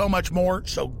supplements, and so much more.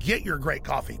 So get your great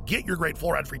coffee. Get your great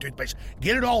fluoride-free toothpaste.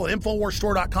 Get it all at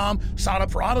InfoWarsStore.com. Sign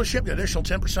up for auto ship, get additional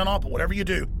 10% off. But whatever you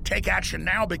do, take action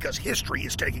now, because history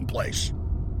is taking place.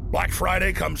 Black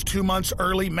Friday comes 2 months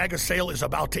early. Mega sale is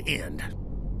about to end.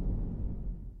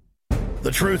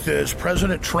 The truth is,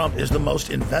 President Trump is the most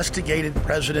investigated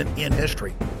president in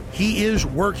history. He is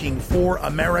working for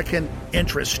American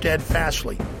interests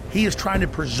steadfastly. He is trying to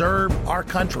preserve our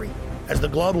country as the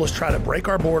globalists try to break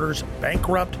our borders,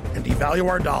 bankrupt and devalue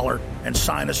our dollar, and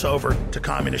sign us over to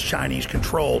communist Chinese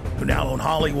control, who now own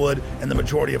Hollywood and the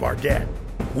majority of our debt.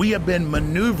 We have been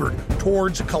maneuvered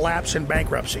towards collapse and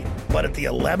bankruptcy. But at the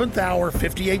 11th hour,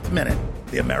 58th minute,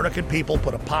 the American people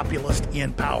put a populist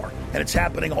in power. And it's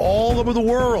happening all over the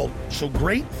world. So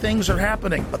great things are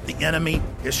happening, but the enemy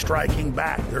is striking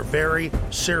back. They're very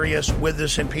serious with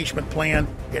this impeachment plan.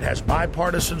 It has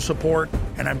bipartisan support.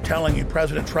 And I'm telling you,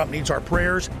 President Trump needs our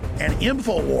prayers, and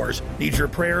InfoWars needs your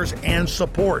prayers and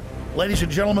support. Ladies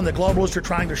and gentlemen, the globalists are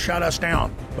trying to shut us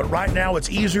down. But right now, it's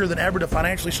easier than ever to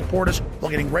financially support us while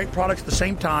getting great products at the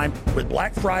same time. With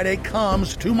Black Friday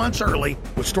comes 2 months early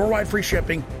with store-wide free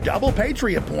shipping, double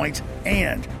Patriot points,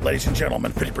 and, ladies and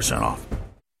gentlemen, 50% off.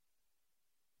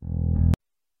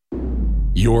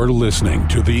 You're listening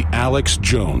to The Alex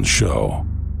Jones Show.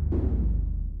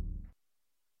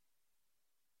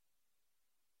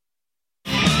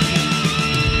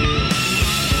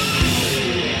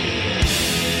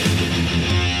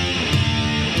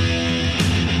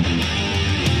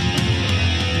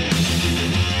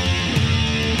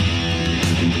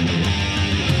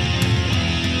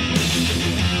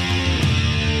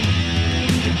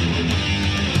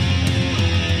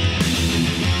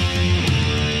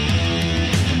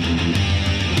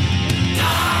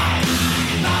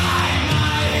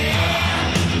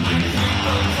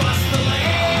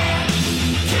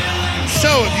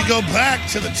 Go back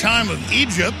to the time of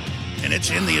Egypt, and it's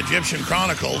in the Egyptian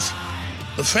Chronicles.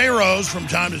 The pharaohs from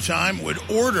time to time would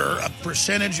order a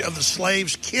percentage of the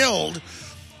slaves killed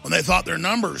when they thought their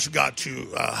numbers got too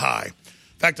high.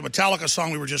 In fact, the Metallica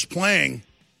song we were just playing,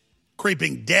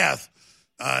 Creeping Death,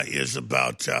 is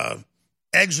about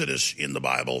Exodus in the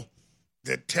Bible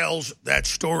that tells that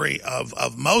story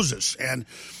of Moses. And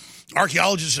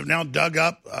archaeologists have now dug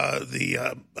up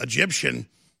the Egyptian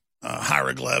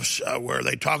hieroglyphs where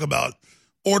they talk about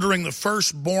ordering the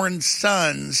firstborn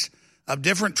sons of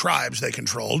different tribes they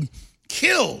controlled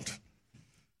killed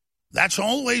That's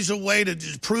always a way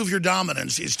to prove your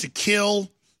dominance, is to kill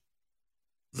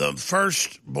the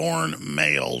firstborn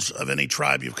males of any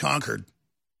tribe you've conquered.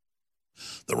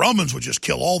 The Romans would just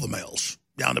kill all the males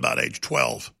down to about age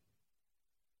 12.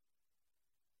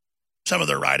 Some of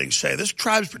their writings say this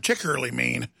tribe's particularly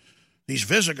mean. These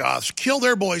Visigoths kill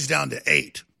their boys down to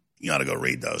 8. You ought to go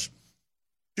read those.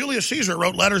 Julius Caesar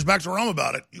wrote letters back to Rome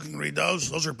about it. You can read those.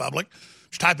 Those are public.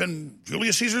 Just type in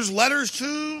Julius Caesar's letters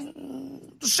to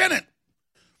the Senate.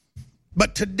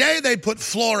 But today they put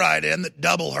fluoride in that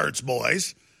double hurts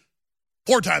boys.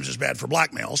 4 times as bad for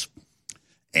black males.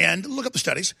 And look up the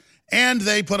studies. And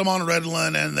they put them on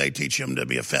Ritalin and they teach them to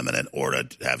be effeminate or to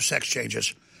have sex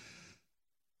changes.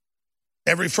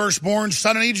 Every firstborn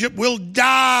son in Egypt will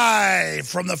die,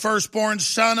 from the firstborn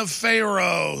son of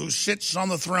Pharaoh who sits on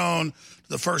the throne to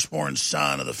the firstborn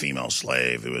son of the female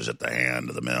slave who is at the hand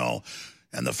of the mill,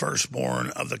 and the firstborn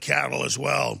of the cattle as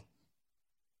well.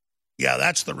 Yeah,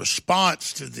 that's the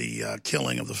response to the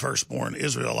killing of the firstborn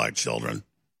Israelite children.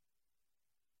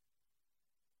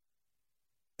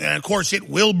 And, of course, it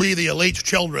will be the elite's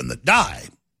children that die.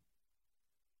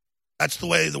 That's the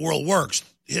way the world works.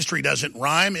 History doesn't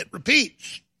rhyme, it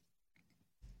repeats.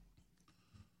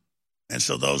 And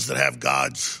so those that have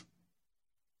God's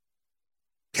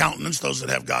countenance, those that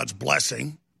have God's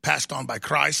blessing, passed on by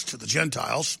Christ to the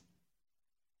Gentiles,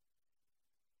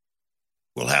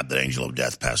 will have the angel of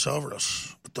death pass over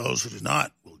us. But those who do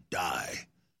not will die.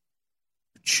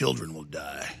 The children will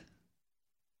die.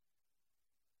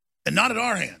 And not at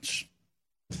our hands.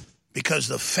 Because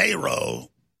the Pharaoh,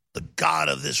 the god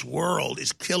of this world,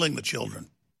 is killing the children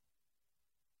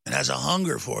and has a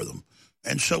hunger for them.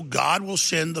 And so God will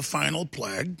send the final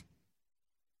plague.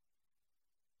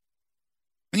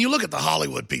 And you look at the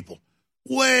Hollywood people,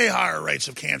 way higher rates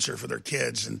of cancer for their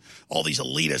kids, and all these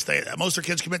elitists. Most of their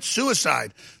kids commit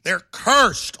suicide. They're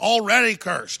cursed, already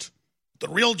cursed. The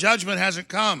real judgment hasn't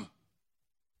come.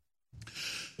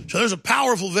 So there's a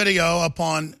powerful video up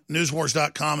on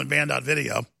newswars.com and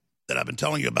band.video that I've been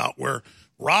telling you about, where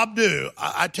Rob Dew,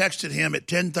 I texted him at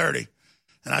 10:30,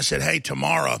 and I said, hey,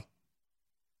 tomorrow,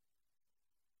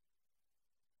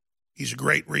 he's a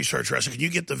great researcher. I said, can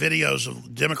you get the videos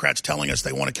of Democrats telling us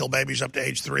they want to kill babies up to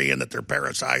age 3 and that they're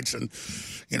parasites and,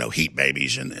 heat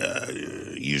babies and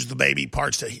use the baby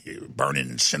parts to burn in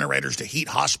incinerators to heat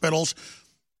hospitals?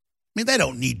 I mean, they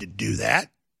don't need to do that.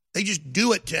 They just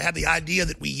do it to have the idea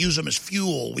that we use them as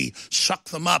fuel. We suck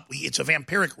them up. It's a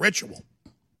vampiric ritual.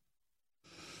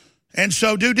 And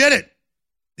so Dew did it.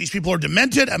 These people are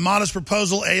demented. A Modest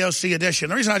Proposal AOC edition.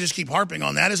 The reason I just keep harping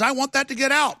on that is I want that to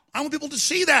get out. I want people to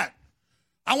see that.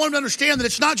 I want them to understand that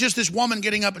it's not just this woman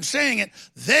getting up and saying it.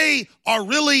 They are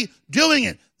really doing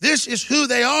it. This is who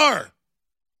they are.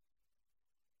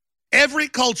 Every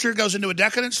culture goes into a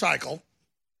decadent cycle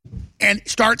and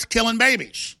starts killing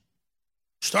babies,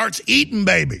 starts eating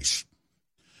babies.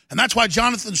 And that's why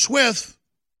Jonathan Swift,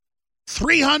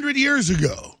 300 years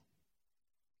ago,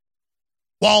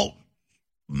 while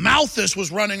Malthus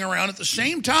was running around at the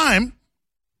same time,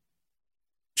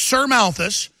 Sir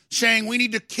Malthus, saying we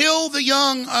need to kill the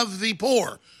young of the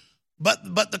poor. But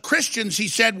the Christians, he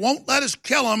said, won't let us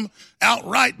kill them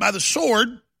outright by the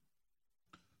sword.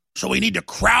 So we need to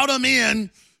crowd them in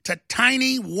to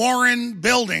tiny Warren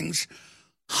buildings,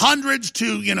 hundreds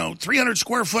to, 300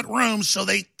 square foot rooms, so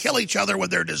they kill each other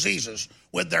with their diseases,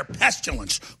 with their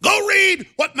pestilence. Go read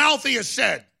what Malthus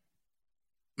said.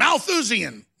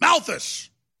 Malthus.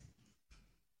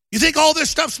 You think all this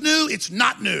stuff's new? It's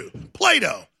not new.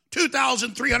 Plato,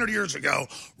 2,300 years ago,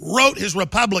 wrote his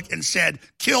Republic and said,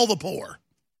 kill the poor.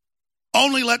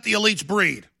 Only let the elites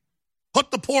breed. Put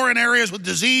the poor in areas with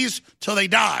disease till they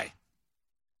die.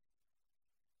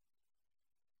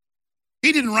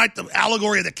 He didn't write the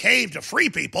allegory of the cave to free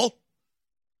people.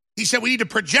 He said we need to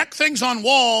project things on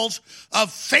walls of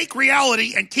fake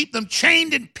reality and keep them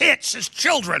chained in pits as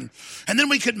children, and then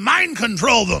we could mind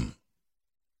control them.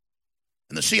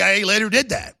 And the CIA later did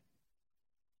that.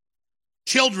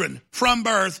 Children from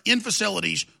birth in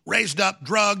facilities, raised up,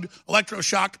 drugged,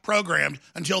 electroshocked, programmed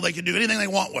until they could do anything they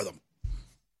want with them.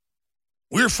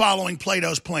 We're following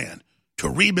Plato's plan to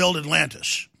rebuild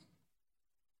Atlantis.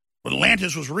 But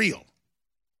Atlantis was real.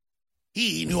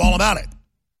 He knew all about it.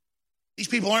 These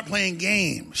people aren't playing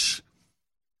games.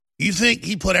 You think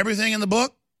he put everything in the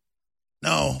book?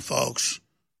 No, folks.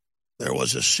 There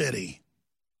was a city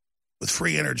with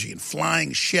free energy and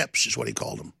flying ships is what he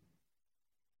called them.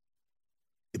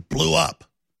 It blew up.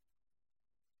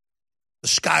 The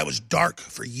sky was dark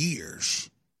for years.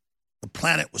 The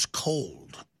planet was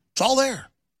cold. It's all there.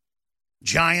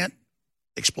 Giant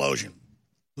explosion.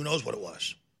 Who knows what it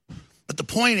was? But the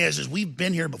point is we've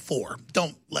been here before.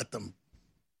 Don't let them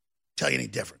tell you any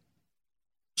different.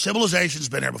 Civilization's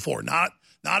been here before. Not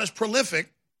as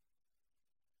prolific,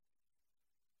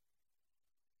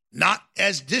 not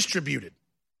as distributed.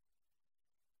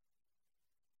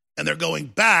 And they're going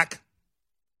back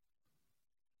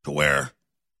to where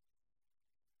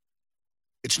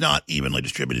it's not evenly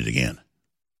distributed again.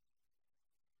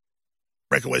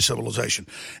 Breakaway civilization.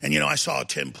 And, I saw a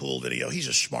Tim Pool video. He's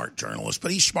a smart journalist,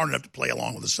 but he's smart enough to play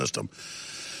along with the system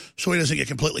so he doesn't get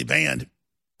completely banned.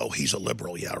 Oh, he's a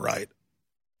liberal. Yeah, right.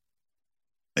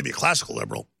 Maybe a classical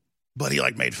liberal. But he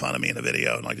made fun of me in a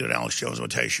video and did an Alex Jones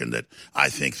imitation that I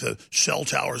think the cell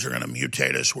towers are going to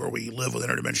mutate us where we live with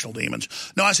interdimensional demons.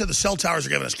 No, I said the cell towers are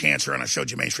giving us cancer, and I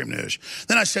showed you mainstream news.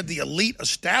 Then I said the elite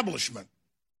establishment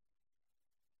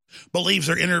believes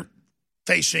they're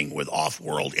interfacing with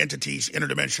off-world entities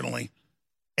interdimensionally.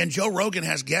 And Joe Rogan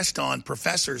has guests on,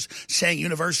 professors, saying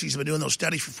universities have been doing those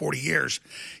studies for 40 years.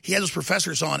 He had those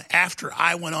professors on after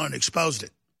I went on and exposed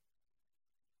it.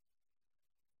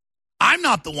 I'm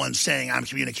not the one saying I'm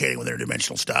communicating with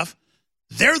interdimensional stuff.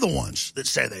 They're the ones that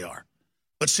say they are.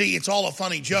 But see, it's all a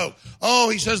funny joke. Oh,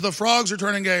 he says the frogs are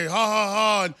turning gay. Ha, ha,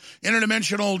 ha. And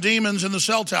interdimensional demons in the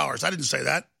cell towers. I didn't say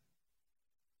that.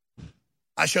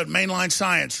 I showed mainline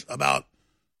science about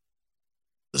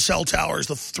the cell towers,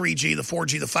 the 3G, the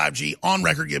 4G, the 5G, on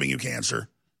record giving you cancer.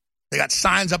 They got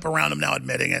signs up around them now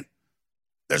admitting it.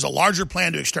 There's a larger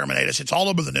plan to exterminate us. It's all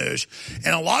over the news.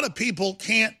 And a lot of people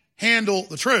can't handle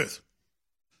the truth.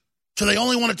 So they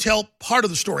only want to tell part of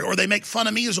the story, or they make fun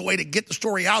of me as a way to get the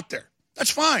story out there. That's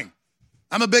fine.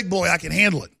 I'm a big boy. I can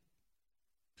handle it.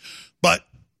 But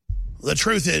the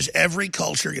truth is every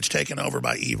culture gets taken over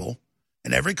by evil,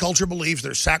 and every culture believes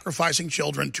they're sacrificing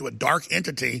children to a dark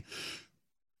entity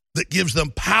that gives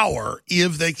them power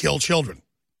if they kill children.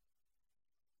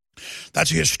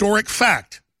 That's a historic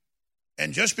fact.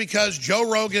 And just because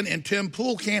Joe Rogan and Tim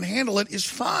Pool can't handle it is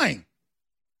fine.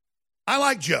 I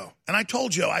like Joe. And I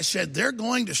told Joe, I said, they're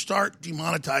going to start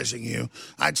demonetizing you,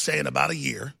 I'd say in about a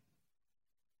year.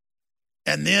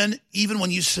 And then even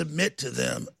when you submit to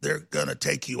them, they're going to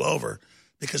take you over.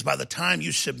 Because by the time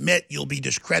you submit, you'll be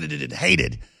discredited and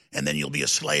hated. And then you'll be a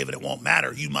slave and it won't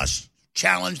matter. You must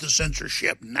challenge the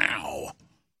censorship now,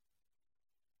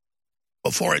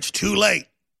 before it's too late.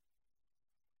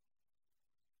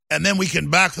 And then we can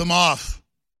back them off.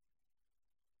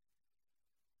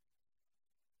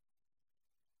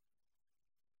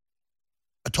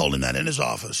 I told him that in his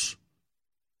office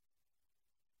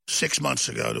 6 months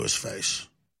ago to his face.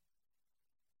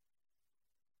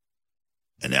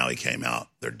 And now he came out,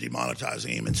 they're demonetizing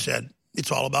him, and said,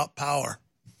 it's all about power.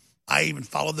 I even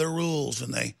followed their rules,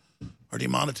 and they are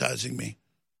demonetizing me.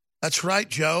 That's right,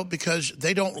 Joe, because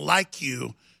they don't like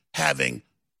you having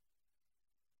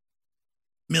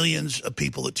millions of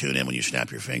people that tune in when you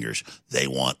snap your fingers. They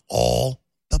want all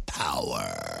the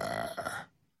power.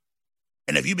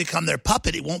 And if you become their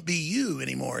puppet, it won't be you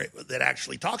anymore that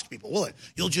actually talks to people, will it?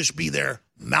 You'll just be their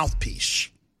mouthpiece.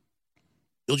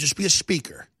 You'll just be a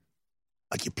speaker,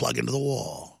 like you plug into the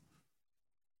wall.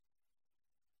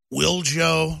 Will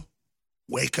Joe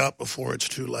wake up before it's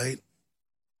too late?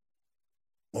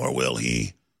 Or will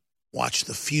he watch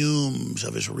the fumes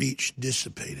of his reach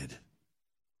dissipated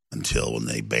until when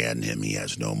they ban him, he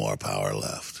has no more power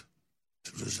left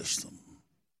to resist them?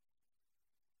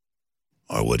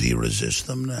 Or would he resist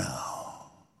them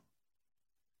now?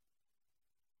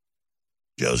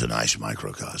 Joe's a nice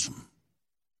microcosm.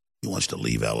 He wants to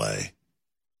leave L.A.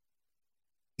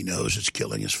 He knows it's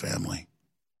killing his family.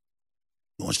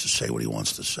 He wants to say what he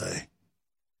wants to say.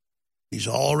 He's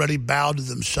already bowed to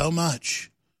them so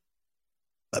much,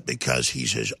 but because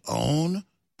he's his own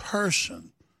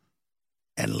person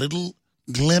and little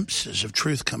glimpses of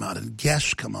truth come out and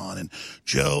guests come on, and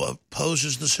Joe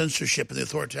opposes the censorship and the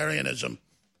authoritarianism.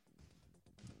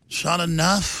 It's not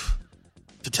enough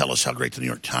to tell us how great the New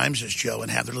York Times is, Joe,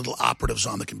 and have their little operatives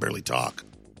on that can barely talk.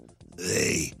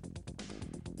 They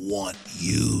want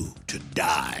you to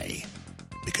die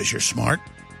because you're smart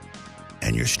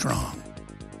and you're strong.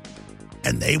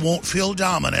 And they won't feel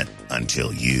dominant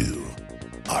until you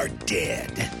are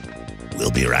dead.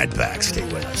 We'll be right back. Stay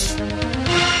with us.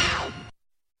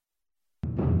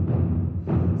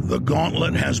 The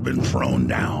gauntlet has been thrown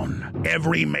down.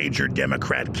 Every major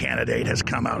Democrat candidate has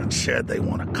come out and said they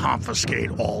want to confiscate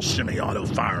all semi-auto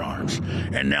firearms.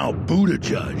 And now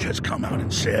Buttigieg has come out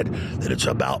and said that it's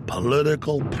about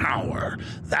political power.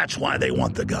 That's why they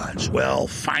want the guns. Well,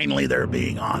 finally they're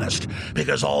being honest,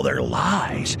 because all their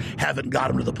lies haven't got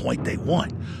them to the point they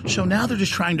want. So now they're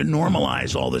just trying to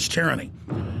normalize all this tyranny.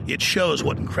 it shows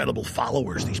what incredible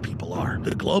followers these people are.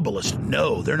 The globalists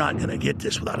know they're not going to get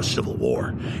this without a civil war.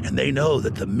 And they know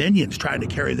that the minions trying to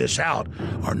carry this out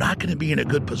are not going to be in a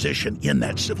good position in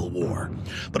that civil war.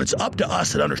 But it's up to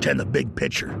us that understand the big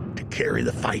picture to carry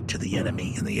the fight to the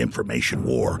enemy in the information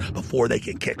war before they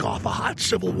can kick off a hot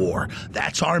civil war.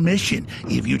 That's our mission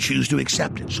if you choose to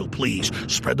accept it. So please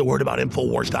spread the word about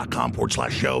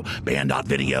Infowars.com/show,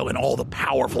 band.video, and all the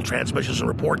powerful transmissions and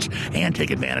reports, and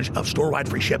take advantage of store-wide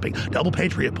free shipping, double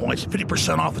Patriot points,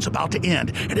 50% off. It's about to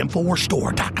end at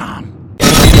InfoWarsStore.com.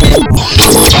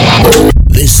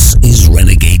 This is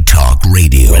Renegade Talk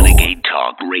Radio. Renegade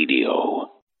Talk Radio.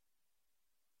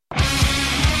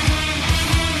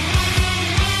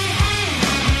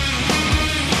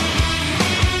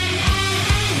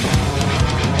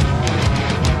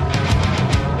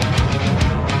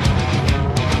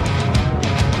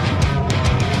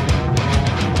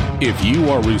 If you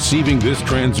are receiving this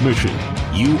transmission,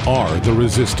 you are the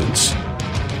resistance.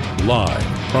 Live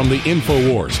from the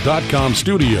Infowars.com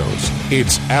studios,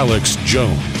 it's Alex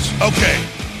Jones. Okay.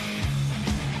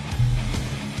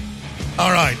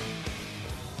 All right.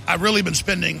 I've really been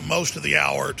spending most of the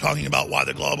hour talking about why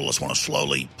the globalists want to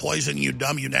slowly poison you,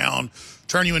 dumb you down,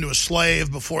 turn you into a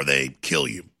slave before they kill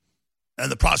you. And in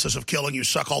the process of killing you,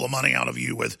 suck all the money out of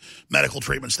you with medical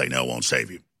treatments they know won't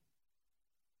save you.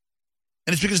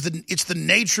 And it's because it's the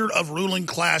nature of ruling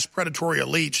class predatory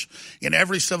elites in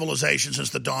every civilization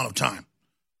since the dawn of time.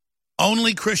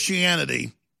 Only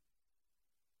Christianity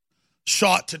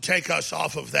sought to take us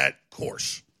off of that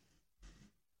course.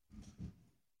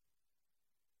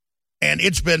 And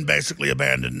it's been basically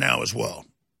abandoned now as well.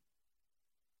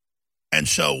 And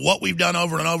so what we've done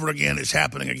over and over again is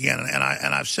happening again. And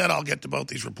I've said I'll get to both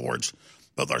these reports,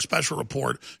 both our special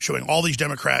report showing all these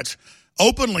Democrats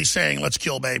openly saying, let's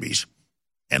kill babies.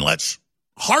 And let's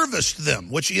harvest them,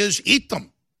 which is eat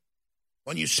them.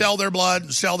 When you sell their blood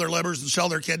and sell their livers and sell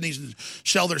their kidneys and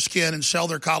sell their skin and sell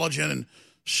their collagen and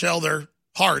sell their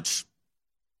hearts,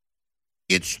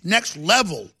 it's next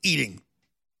level eating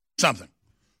something.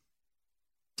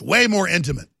 It's way more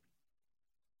intimate.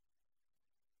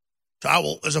 So I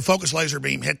will, as a focus laser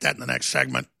beam, hit that in the next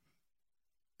segment.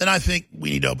 Then I think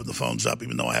we need to open the phones up,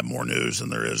 even though I have more news than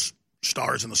there is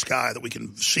stars in the sky that we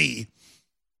can see.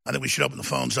 I think we should open the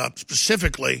phones up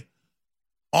specifically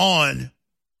on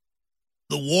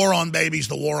the war on babies,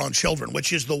 the war on children,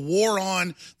 which is the war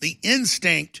on the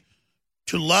instinct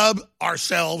to love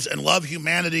ourselves and love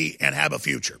humanity and have a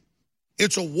future.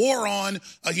 It's a war on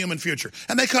a human future.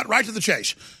 And they cut right to the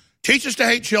chase. Teach us to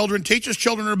hate children. Teach us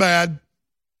children are bad.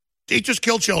 Teach us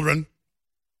kill children.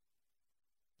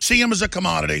 See them as a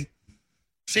commodity.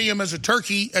 See them as a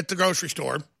turkey at the grocery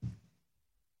store.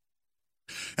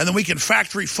 And then we can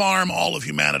factory farm all of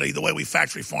humanity the way we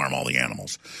factory farm all the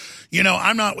animals. You know,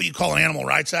 I'm not what you call an animal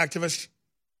rights activist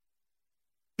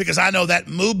because I know that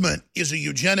movement is a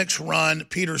eugenics-run,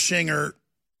 Peter Singer,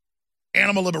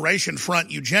 animal liberation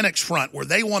front, eugenics front, where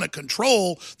they want to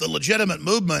control the legitimate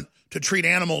movement to treat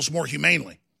animals more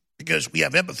humanely because we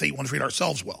have empathy, want to treat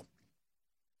ourselves well.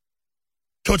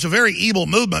 So it's a very evil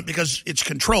movement because it's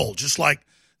controlled, just like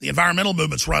the environmental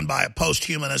movement's run by a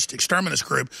post-humanist exterminist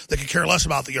group that could care less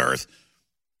about the earth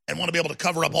and want to be able to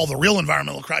cover up all the real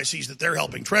environmental crises that they're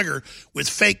helping trigger with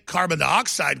fake carbon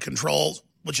dioxide control,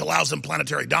 which allows them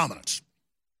planetary dominance.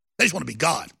 They just want to be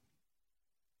God.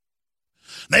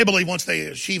 They believe once they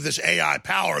achieve this AI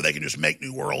power, they can just make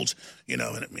new worlds, you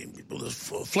know, and I mean, with a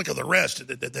flick of the wrist,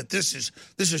 that this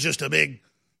is just a big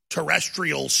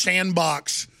terrestrial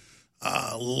sandbox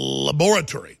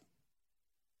laboratory.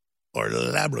 Or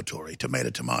laboratory,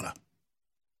 tomato.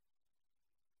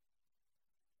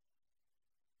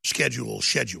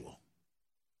 Schedule.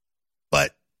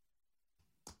 But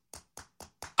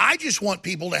I just want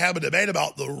people to have a debate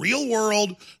about the real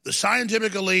world, the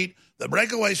scientific elite, the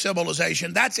breakaway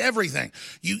civilization. That's everything.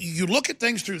 You look at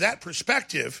things through that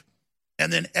perspective,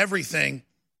 and then everything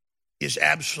is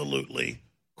absolutely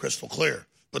crystal clear.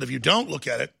 But if you don't look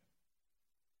at it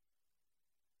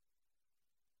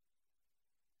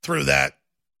through that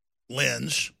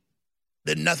lens,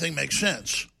 then nothing makes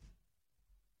sense.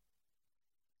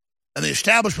 And the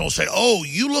establishment will say, oh,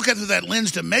 you look at it through that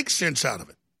lens to make sense out of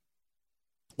it.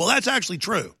 Well, that's actually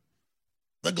true.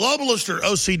 The globalists are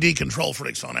OCD control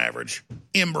freaks on average,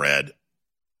 inbred,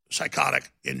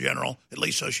 psychotic in general, at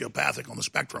least sociopathic on the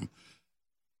spectrum.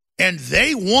 And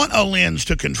they want a lens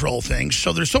to control things,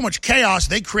 so there's so much chaos,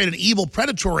 they create an evil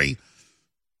predatory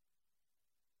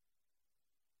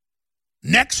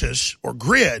nexus or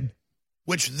grid,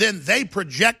 which then they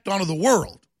project onto the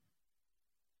world.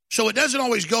 So it doesn't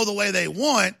always go the way they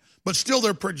want, but still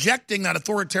they're projecting that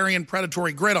authoritarian,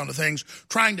 predatory grid onto things,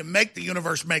 trying to make the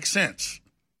universe make sense.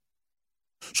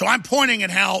 So I'm pointing at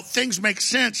how things make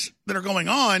sense that are going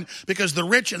on because the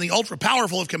rich and the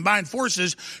ultra-powerful have combined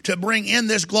forces to bring in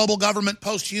this global government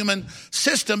post-human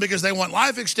system because they want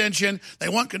life extension, they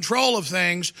want control of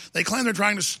things. They claim they're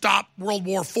trying to stop World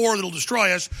War IV that'll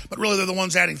destroy us, but really they're the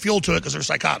ones adding fuel to it because they're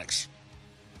psychotics.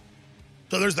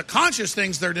 So there's the conscious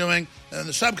things they're doing and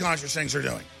the subconscious things they're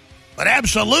doing. But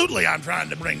absolutely, I'm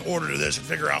trying to bring order to this and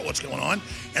figure out what's going on.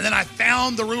 And then I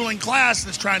found the ruling class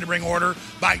that's trying to bring order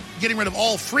by getting rid of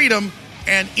all freedom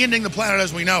and ending the planet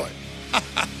as we know it.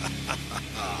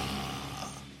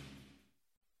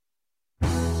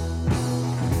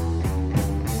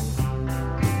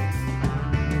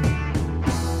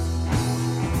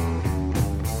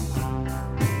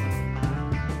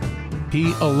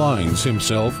 He aligns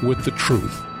himself with the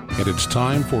truth, and it's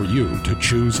time for you to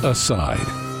choose a side.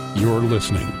 You're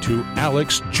listening to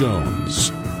Alex Jones.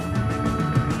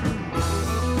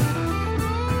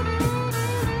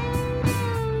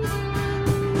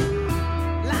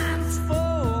 Lines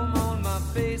foam on my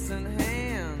face and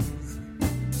hands.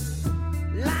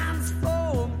 Lines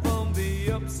foam from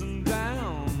the ups and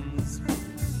downs.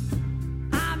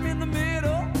 I'm in the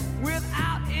middle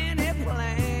without any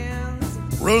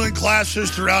plans. Ruling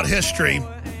classes throughout history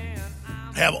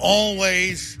have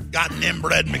always gotten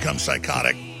inbred and become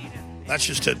psychotic. That's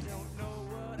just a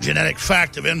genetic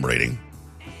fact of inbreeding.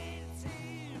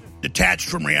 Detached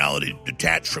from reality,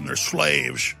 detached from their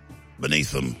slaves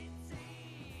beneath them.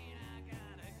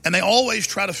 And they always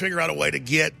try to figure out a way to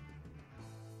get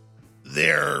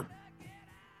their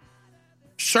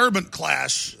servant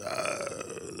class,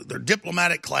 their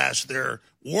diplomatic class, their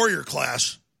warrior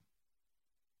class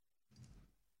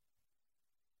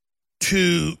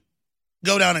to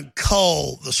go down and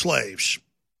cull the slaves,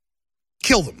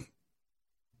 kill them.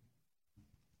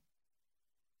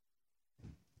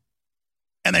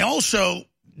 And they also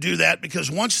do that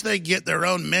because once they get their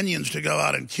own minions to go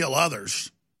out and kill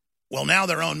others, well, now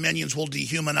their own minions will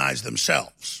dehumanize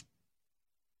themselves.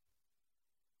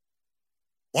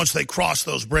 Once they cross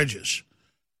those bridges.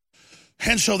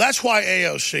 And so that's why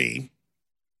AOC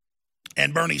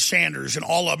and Bernie Sanders and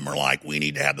all of them are like, we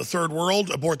need to have the third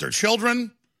world abort their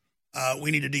children.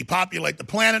 We need to depopulate the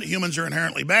planet. Humans are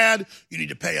inherently bad. You need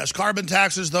to pay us carbon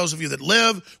taxes. Those of you that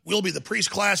live, we'll be the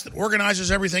priest class that organizes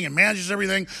everything and manages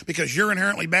everything because you're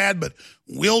inherently bad, but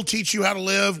we'll teach you how to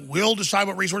live. We'll decide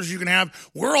what resources you can have.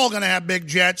 We're all going to have big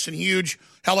jets and huge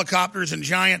helicopters and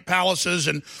giant palaces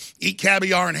and eat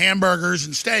caviar and hamburgers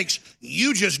and steaks.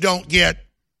 You just don't get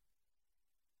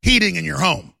heating in your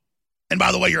home. And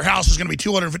by the way, your house is going to be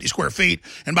 250 square feet.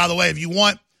 And by the way, if you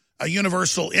want a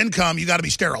universal income, you got to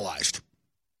be sterilized.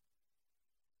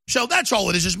 So that's all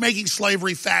it is making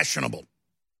slavery fashionable,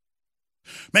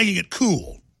 making it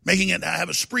cool, making it have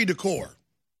a esprit de corps.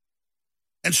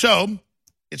 And so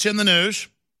it's in the news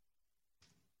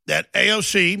that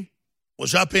AOC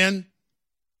was up in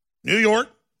New York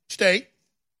State,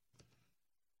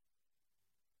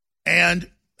 and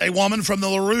a woman from the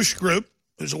LaRouche group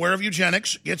who's aware of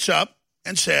eugenics gets up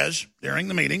and says during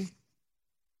the meeting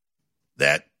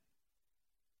that,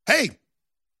 hey,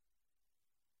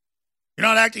 you're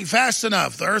not acting fast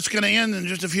enough. The Earth's going to end in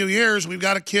just a few years. We've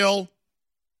got to kill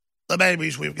the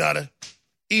babies. We've got to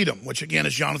eat them, which, again,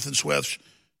 is Jonathan Swift's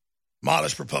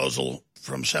modest proposal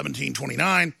from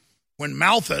 1729 when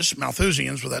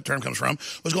Malthusians, where that term comes from,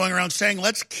 was going around saying,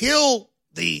 let's kill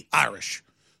the Irish.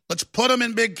 Let's put them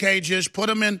in big cages, put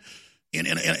them in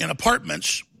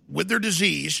apartments with their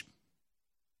disease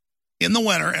in the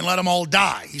winter and let them all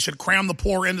die. He said, cram the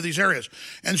poor into these areas.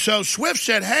 And so Swift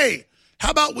said, hey, how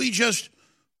about we just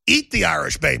eat the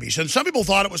Irish babies? And some people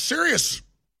thought it was serious.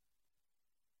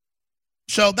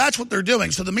 So that's what they're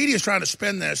doing. So the media is trying to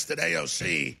spin this, that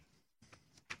AOC,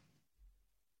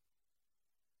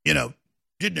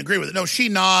 didn't agree with it. No, she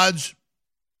nods.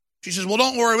 She says, well,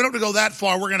 don't worry. We don't have to go that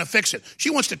far. We're going to fix it. She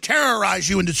wants to terrorize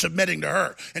you into submitting to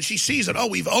her. And she sees it. Oh,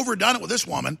 we've overdone it with this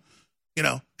woman.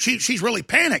 She's really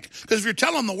panicked. Because if you're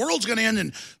telling them the world's going to end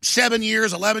in 7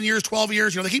 years, 11 years, 12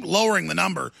 years, they keep lowering the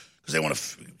number because they want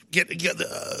to get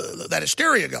that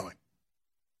hysteria going.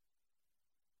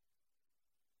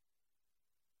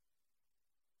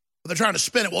 But they're trying to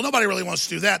spin it. Well, nobody really wants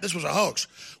to do that. This was a hoax.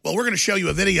 Well, we're going to show you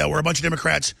a video where a bunch of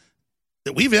Democrats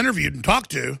that we've interviewed and talked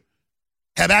to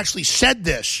have actually said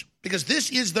this, because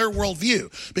this is their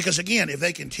worldview. Because, again, if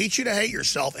they can teach you to hate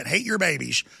yourself and hate your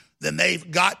babies, then they've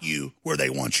got you where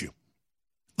they want you.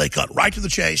 They cut right to the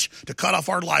chase to cut off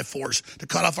our life force, to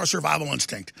cut off our survival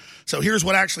instinct. So here's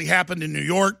what actually happened in New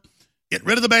York. Get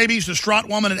rid of the babies. Distraught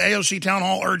woman at AOC town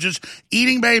hall urges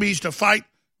eating babies to fight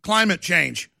climate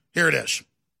change. Here it is.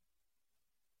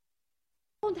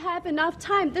 Don't have enough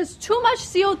time. There's too much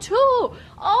CO2.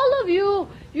 All of you're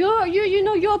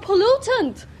a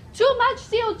pollutant. Too much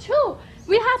CO2.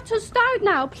 We have to start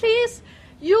now, please.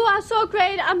 You are so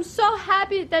great. I'm so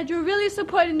happy that you really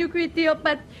support a nuclear deal,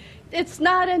 but it's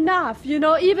not enough.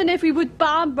 Even if we would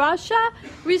bomb Russia,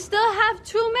 we still have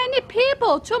too many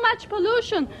people, too much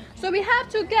pollution. So we have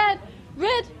to get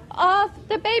rid of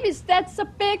the babies. That's a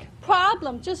big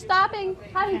problem. Just stopping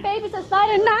having babies is not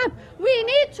enough. We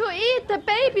need to eat the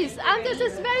babies, and this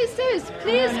is very serious.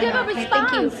 Please give a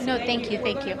response. Thank you.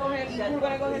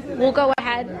 We'll go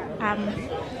ahead.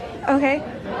 Okay.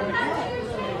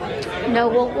 No,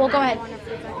 we'll go ahead.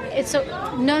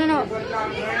 No.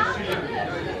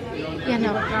 Yeah,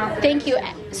 no. Thank you.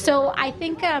 So I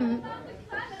think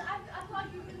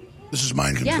this is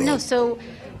mind control. Yeah, no. So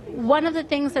one of the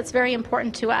things that's very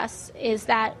important to us is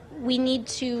that we need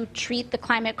to treat the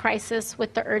climate crisis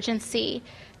with the urgency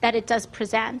that it does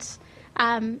present.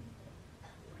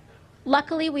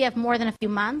 Luckily, we have more than a few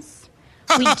months.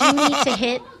 We do need to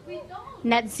hit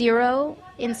net zero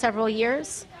in several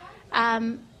years.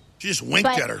 She just winked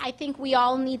at her. But I think we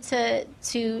all need to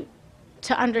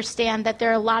understand that there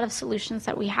are a lot of solutions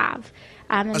that we have.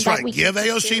 That's right. Give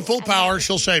AOC full power.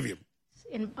 She'll save you.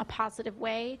 In a positive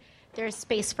way, there's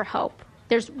space for hope.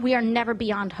 We are never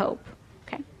beyond hope.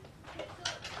 Okay.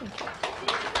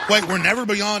 Wait, we're never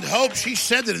beyond hope. She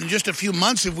said that in just a few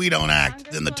months, if we don't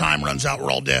act, then the time runs out.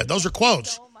 We're all dead. Those are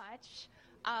quotes. So much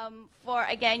for,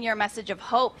 again, your message of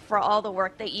hope for all the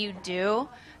work that you do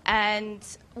and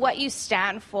what you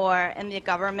stand for in the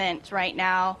government right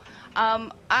now.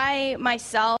 I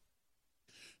myself.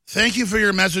 Thank you for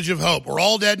your message of hope. We're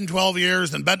all dead in 12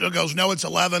 years. Then Beto goes, no, it's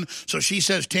 11. So she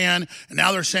says 10. And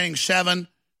now they're saying 7.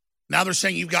 Now they're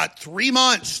saying you've got 3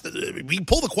 months. We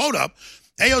pull the quote up.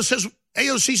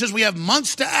 AOC says we have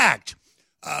months to act.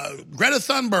 Greta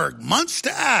Thunberg, months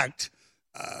to act.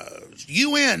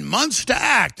 UN, months to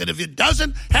act. And if it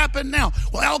doesn't happen now.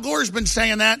 Well, Al Gore's been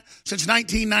saying that since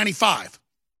 1995.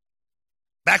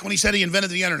 Back when he said he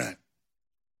invented the internet.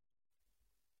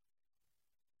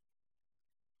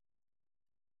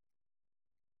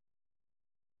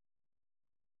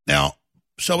 Now,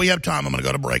 so we have time. I'm going to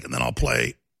go to break, and then I'll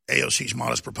play AOC's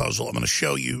modest proposal. I'm going to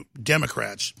show you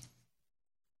Democrats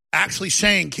actually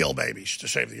saying kill babies to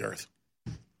save the earth.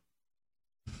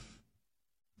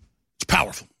 It's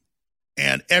powerful.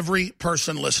 And every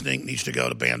person listening needs to go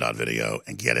to band.video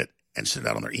and get it and send it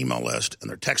out on their email list and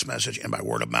their text message and by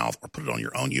word of mouth, or put it on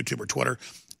your own YouTube or Twitter.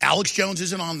 Alex Jones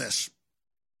isn't on this.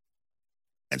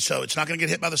 And so it's not going to get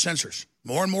hit by the censors.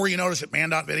 More and more you notice at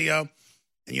band.video.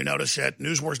 And you notice at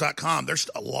newswars.com, there's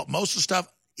a lot, most of the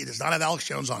stuff, it does not have Alex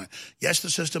Jones on it. Yes, the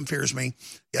system fears me.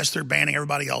 Yes, they're banning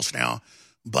everybody else now.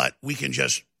 But we can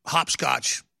just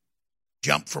hopscotch,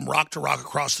 jump from rock to rock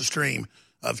across the stream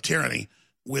of tyranny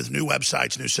with new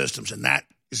websites, new systems. And that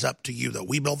is up to you, though.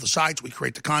 We build the sites. We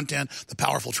create the content, the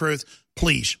powerful truth.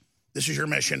 Please, this is your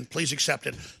mission. Please accept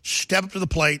it. Step up to the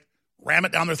plate. Ram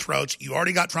it down their throats. You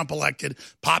already got Trump elected.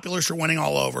 Populists are winning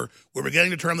all over. We're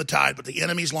beginning to turn the tide, but the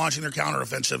enemy's launching their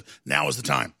counteroffensive. Now is the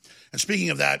time. And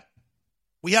speaking of that,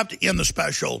 we have to end the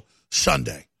special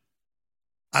Sunday.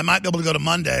 I might be able to go to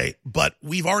Monday, but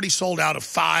we've already sold out of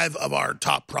 5 of our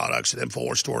top products at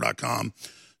InfoWarsStore.com.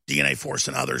 DNA Force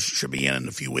and others should be in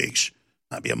a few weeks,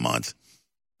 might be a month.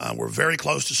 We're very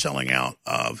close to selling out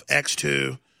of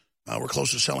X2. We're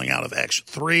close to selling out of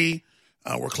X3.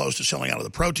 We're close to selling out of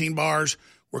the protein bars.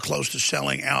 We're close to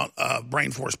selling out of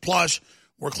Brain Force Plus.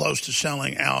 We're close to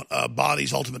selling out of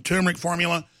Body's Ultimate Turmeric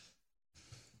Formula.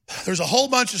 There's a whole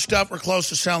bunch of stuff we're close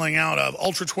to selling out of.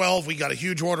 Ultra 12, we got a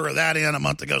huge order of that in a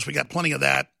month ago, so we got plenty of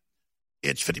that.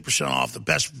 It's 50% off, the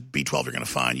best B12 you're going to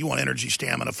find. You want energy,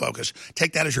 stamina, focus.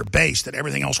 Take that as your base, that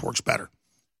everything else works better.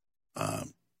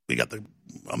 We got the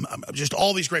just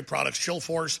all these great products. Chill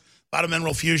Force, Vitamin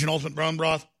Mineral Fusion, Ultimate Bone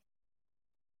Broth.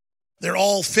 They're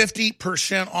all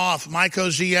 50% off. Myco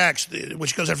ZX,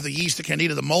 which goes after the yeast, the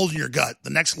candida, the mold in your gut, the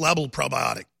next level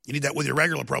probiotic. You need that with your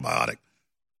regular probiotic.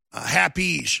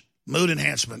 Happy's, mood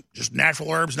enhancement, just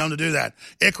natural herbs known to do that.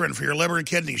 Icrin for your liver and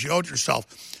kidneys. You owe it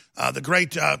yourself. The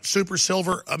great Super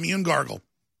Silver Immune Gargle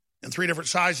in 3 different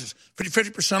sizes.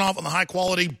 50% off on the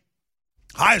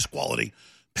highest quality,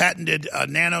 patented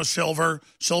nano silver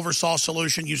sauce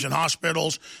solution used in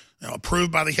hospitals,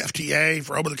 approved by the FDA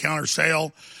for over-the-counter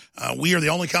sale. We are the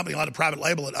only company allowed to private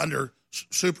label it under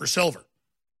Super Silver.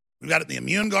 We've got it in the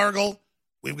Immune Gargle.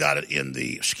 We've got it in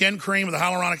the skin cream with the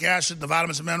hyaluronic acid, the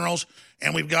vitamins and minerals,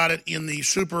 and we've got it in the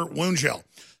Super Wound Gel.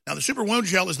 Now, the super wound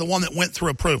gel is the one that went through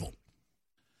approval.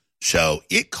 So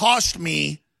it cost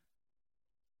me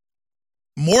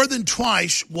more than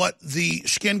twice what the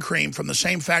skin cream from the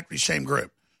same factory, same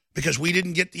group, because we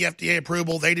didn't get the FDA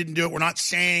approval. They didn't do it. We're not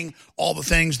saying all the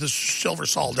things the Silver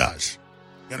Sol does.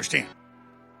 You understand?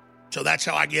 So that's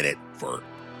how I get it for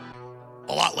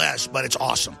a lot less, but it's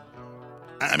awesome.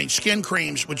 I mean, skin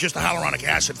creams with just the hyaluronic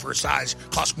acid for a size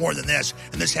cost more than this,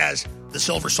 and this has the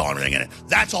Silver Sol and everything in it.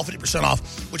 That's all 50% off,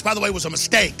 which, by the way, was a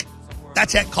mistake.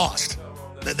 That's at cost.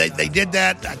 They did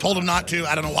that. I told them not to.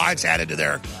 I don't know why it's added to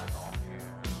their...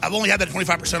 I've only had that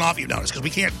 25% off, you've noticed, because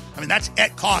we can't... I mean, that's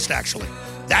at cost, actually.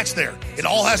 That's there. It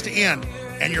all has to end,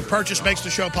 and your purchase makes the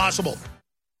show possible.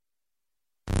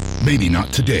 Maybe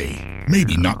not today,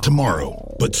 maybe not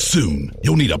tomorrow, but soon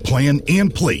you'll need a plan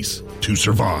and place to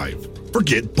survive.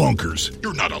 Forget bunkers.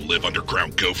 You're not a live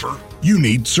underground gopher. You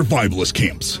need Survivalist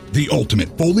Camps, the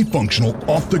ultimate fully functional,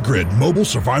 off-the-grid mobile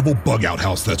survival bug-out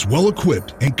house that's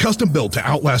well-equipped and custom-built to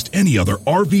outlast any other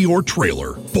RV or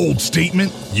trailer. Bold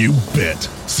statement? You bet.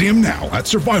 See them now at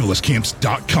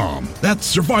survivalistcamps.com.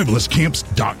 That's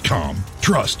survivalistcamps.com.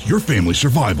 Trust your family's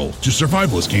survival to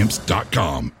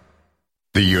survivalistcamps.com.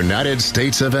 The United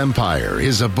States of Empire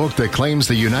is a book that claims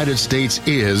the United States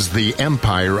is the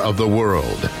empire of the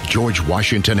world. George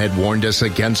Washington had warned us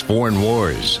against foreign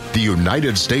wars. The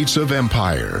United States of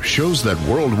Empire shows that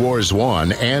World Wars I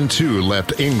and II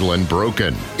left England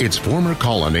broken. Its former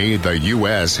colony, the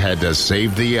U.S., had to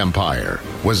save the empire.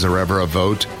 Was there ever a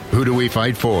vote? Who do we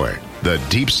fight for? The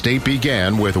deep state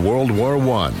began with World War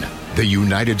I. The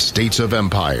United States of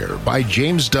Empire by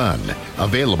James Dunn.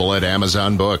 Available at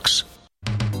Amazon Books.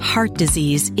 Heart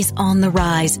disease is on the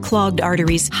rise. Clogged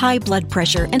arteries, high blood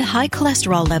pressure, and high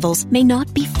cholesterol levels may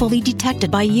not be fully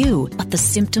detected by you, but the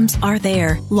symptoms are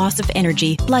there. Loss of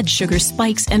energy, blood sugar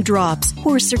spikes and drops,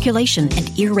 poor circulation,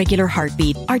 and irregular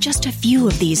heartbeat are just a few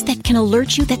of these that can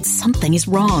alert you that something is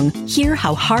wrong. Hear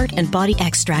how Heart and Body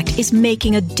Extract is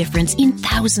making a difference in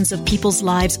thousands of people's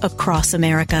lives across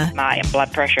America. My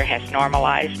blood pressure has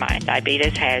normalized. My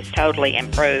diabetes has totally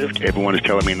improved. Everyone is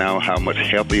telling me now how much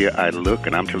healthier I look,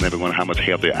 and I'm telling everyone how much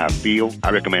healthier I feel. I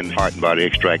recommend Heart and Body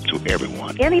Extract to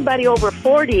everyone. Anybody over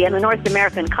 40 in the North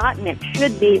American continent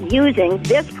should be using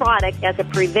this product as a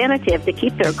preventative to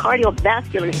keep their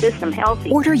cardiovascular system healthy.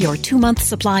 Order your 2-month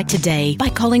supply today by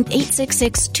calling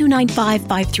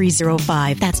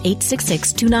 866-295-5305. That's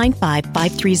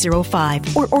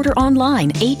 866-295-5305. Or order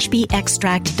online,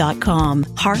 hbextract.com.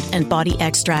 Heart and Body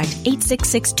Extract,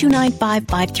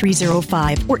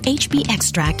 866-295-5305 or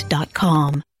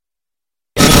hbextract.com.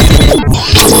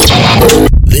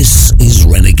 This is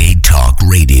Renegade Talk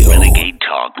Radio. Renegade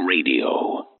Talk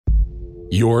Radio.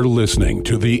 You're listening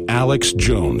to The Alex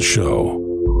Jones Show.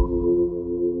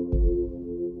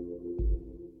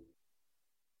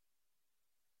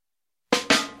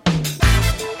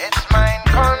 It's mind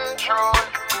control.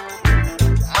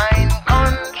 Mind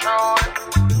control.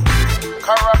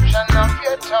 Corruption of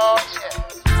your thoughts.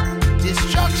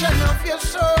 Destruction of your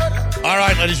soul. All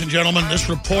right, ladies and gentlemen, this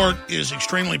report is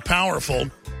extremely powerful.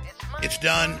 It's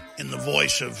done in the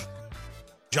voice of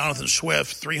Jonathan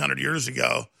Swift 300 years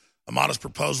ago, a modest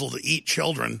proposal to eat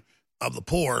children of the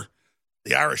poor,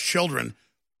 the Irish children,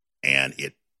 and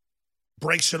it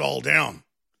breaks it all down.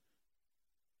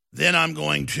 Then I'm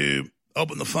going to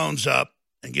open the phones up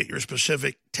and get your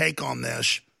specific take on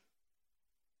this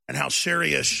and how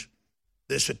serious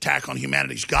this attack on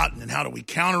humanity's gotten and how do we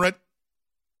counter it.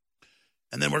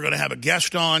 And then we're going to have a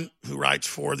guest on who writes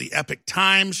for the Epic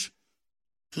Times,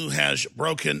 who has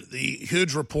broken the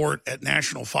huge report at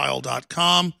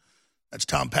nationalfile.com. That's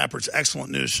Tom Pappert's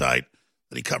excellent news site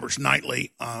that he covers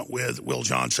nightly with Will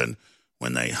Johnson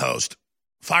when they host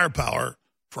Firepower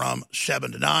from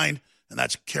 7 to 9. And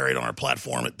that's carried on our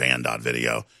platform at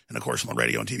band.video and, of course, on the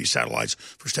radio and TV satellites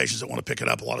for stations that want to pick it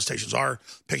up. A lot of stations are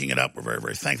picking it up. We're very,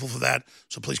 very thankful for that.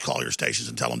 So please call your stations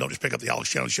and tell them, don't just pick up the Alex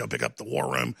Jones Show, pick up the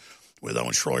War Room with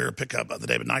Owen Schroyer, pick up the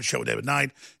David Knight Show with David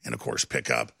Knight, and, of course, pick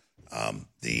up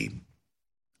the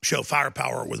show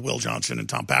Firepower with Will Johnson and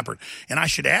Tom Pappert. And I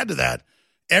should add to that,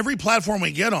 every platform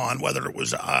we get on, whether it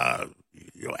was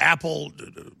Apple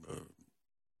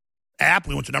app,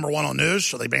 we went to number 1 on news,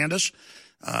 so they banned us.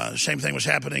 Same thing was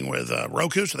happening with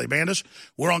Roku, so they banned us.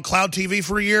 We're on Cloud TV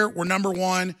for a year. We're number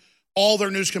 1. All their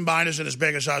news combined isn't as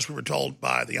big as us, we were told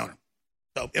by the owner.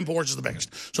 So InfoWars is the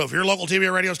biggest. So if your local TV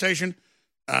or radio station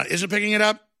isn't picking it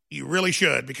up, you really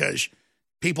should, because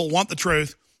people want the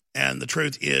truth, and the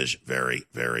truth is very,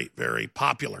 very, very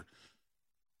popular.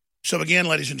 So again,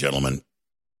 ladies and gentlemen,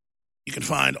 you can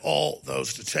find all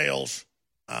those details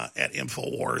at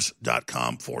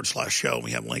Infowars.com/show.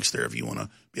 We have links there if you want to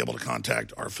be able to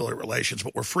contact our affiliate relations.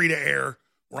 But we're free to air.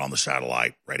 We're on the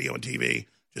satellite, radio, and TV.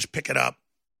 Just pick it up.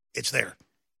 It's there.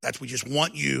 We just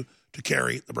want you to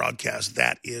carry the broadcast.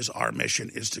 That is our mission,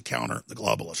 is to counter the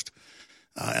globalist.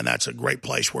 And that's a great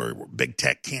place where big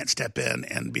tech can't step in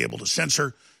and be able to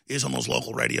censor, is on those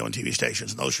local radio and TV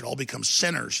stations. And those should all become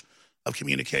centers of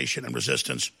communication and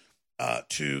resistance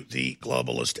to the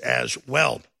globalist as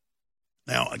well.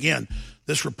 Now, again,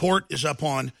 this report is up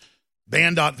on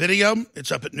Band.video.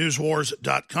 It's up at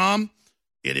newswars.com.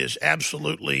 It is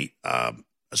absolutely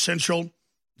essential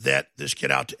that this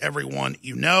get out to everyone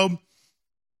you know.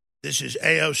 This is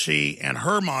AOC and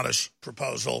her modest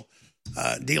proposal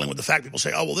dealing with the fact people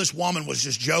say, oh, well, this woman was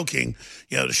just joking,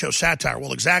 to show satire.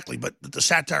 Well, exactly, but the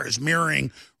satire is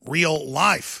mirroring real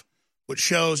life, which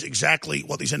shows exactly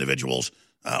what these individuals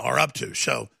are up to.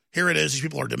 So here it is. These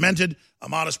people are demented. A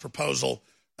modest proposal.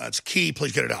 It's key.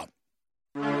 Please get it out.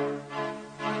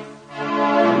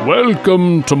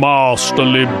 Welcome to Master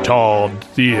Libtard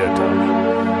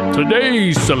Theater.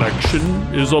 Today's selection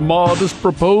is a modest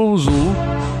proposal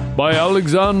by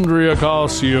Alexandria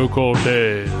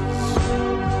Ocasio-Cortez.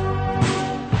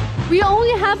 We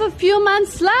only have a few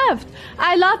months left.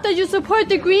 I love that you support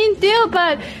the Green Deal,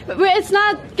 but it's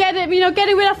not getting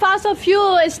rid of fossil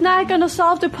fuel. It's not going to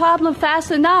solve the problem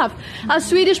fast enough. A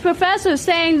Swedish professor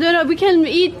saying, we can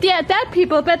eat dead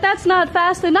people, but that's not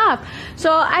fast enough.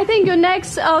 So I think your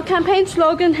next campaign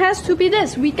slogan has to be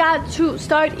this: we got to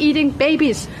start eating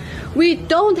babies. We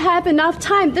don't have enough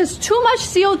time. There's too much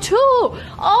CO2.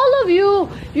 All of you're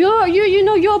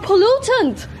a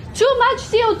pollutant. Too much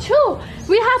CO2.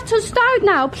 We have to start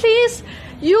now, please.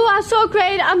 You are so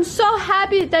great. I'm so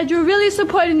happy that you're really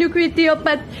supporting the Green Deal,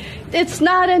 but it's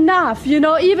not enough.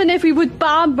 Even if we would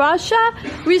bomb Russia,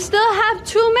 we still have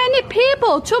too many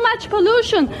people, too much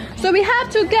pollution. So we have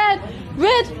to get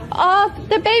rid of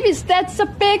the babies. That's a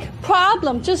big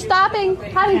problem. Just stopping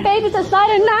having babies is not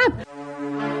enough.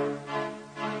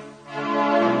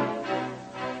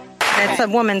 It's a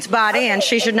woman's body, and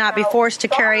she should not be forced to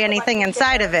carry anything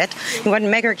inside of it. You wouldn't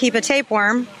make her keep a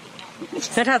tapeworm.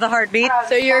 That has a heartbeat.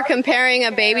 So you're comparing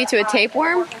a baby to a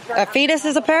tapeworm? A fetus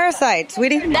is a parasite,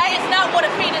 sweetie. That is not what a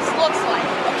fetus looks like,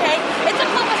 okay? It's a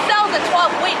clump of cells at 12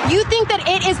 weeks. You think that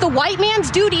it is the white man's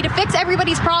duty to fix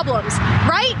everybody's problems,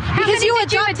 right? Because you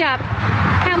adopt.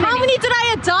 How many did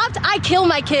I adopt? I kill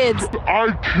my kids.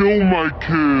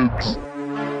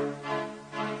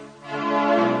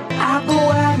 I go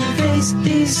out and face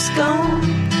these scum.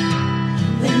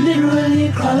 They literally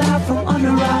crawl out from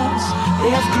under rocks. They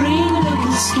have green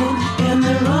looking skin and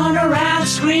they run around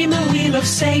screaming, we love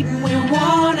Satan, we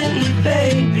wanna eat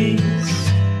babies.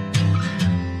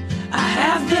 I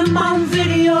have them on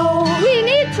video. We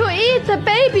need to eat the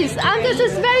babies, and this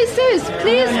is very serious.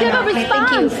 Please give a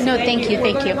response. Thank you.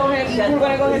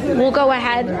 We'll go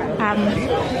ahead.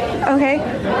 Okay.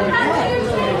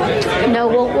 No,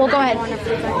 we'll go ahead.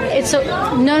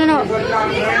 No.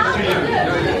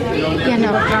 Yeah,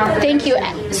 no. Thank you.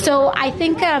 So I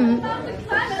think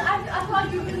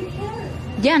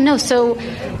so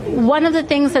one of the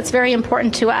things that's very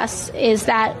important to us is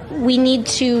that we need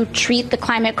to treat the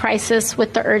climate crisis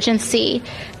with the urgency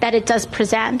that it does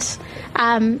present.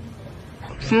 So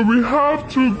we have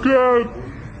to get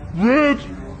rid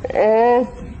of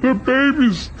the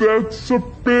babies. That's a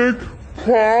big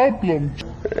problem.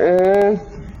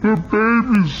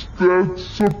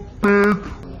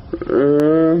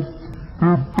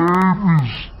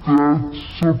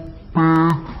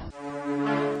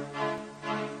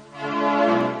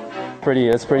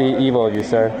 It's pretty evil of you,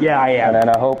 sir. Yeah, I am. And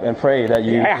I hope and pray that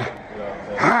you... Yeah.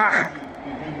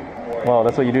 Well,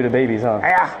 that's what you do to babies, huh?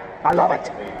 Yeah, I love it.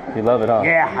 You love it, huh?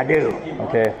 Yeah, I do.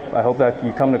 Okay, I hope that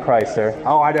you come to Christ, sir.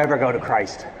 Oh, I never go to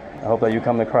Christ. I hope that you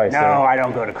come to Christ, sir. No, I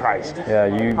don't go to Christ. Yeah,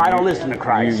 I don't listen to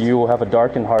Christ. You will have a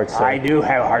darkened heart, sir. I do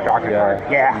have a darkened heart.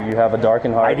 Yeah. You have a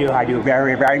darkened heart. I do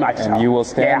very, very much so. And you will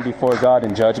stand before God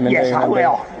in judgment day. Yes, I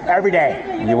will. Every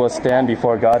day. You will stand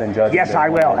before God in judgment day. Yes, I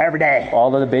will. Every day.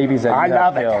 All of the babies that you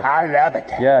have killed. I love it.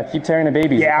 Yeah, keep tearing the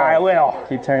babies apart. I will.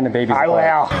 Keep tearing the babies apart. I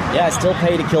will. Yeah, I still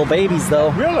pay to kill babies, though.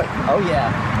 Really? Oh,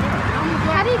 yeah.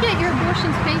 How do you get your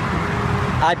abortions paid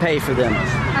for? I pay for them. I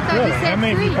thought you said How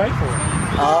many do you pay for?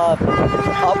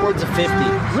 Upwards of 50.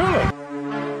 Really?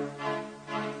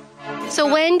 So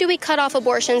when do we cut off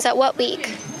abortions? At what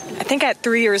week? I think at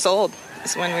 3 years old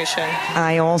is when we should.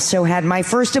 I also had my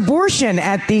first abortion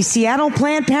at the Seattle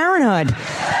Planned Parenthood.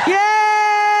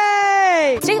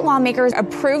 Yay! State lawmakers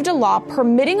approved a law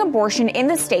permitting abortion in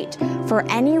the state for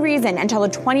any reason until the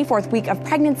 24th week of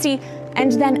pregnancy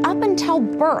and then up until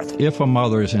birth. If a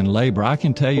mother is in labor, I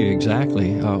can tell you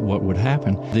exactly what would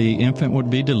happen. The infant would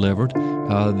be delivered.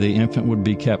 The infant would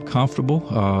be kept comfortable.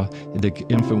 The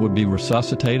infant would be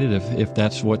resuscitated if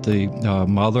that's what the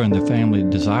mother and the family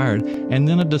desired. And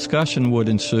then a discussion would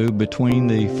ensue between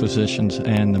the physicians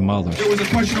and the mother. There was a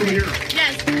question over here.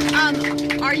 Yes.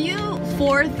 Are you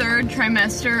for third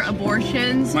trimester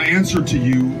abortions? My answer to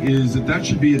you is that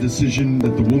should be a decision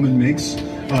that the woman makes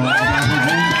about her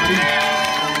own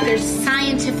body. There's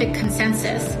scientific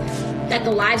consensus that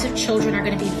the lives of children are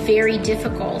going to be very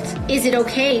difficult. Is it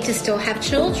okay to still have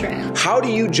children? How do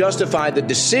you justify the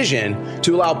decision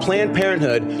to allow Planned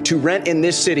Parenthood to rent in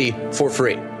this city for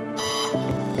free?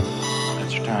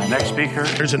 That's your time. Next speaker.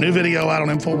 There's a new video out on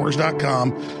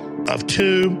Infowars.com of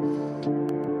 2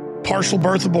 partial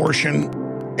birth abortion,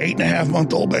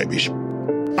 8.5-month-old babies.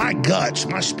 My guts,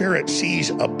 my spirit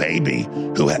sees a baby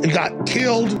who got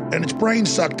killed and its brain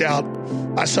sucked out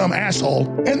by some asshole,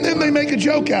 and then they make a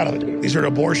joke out of it. These are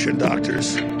abortion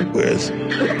doctors with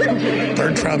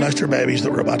third trimester babies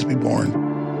that were about to be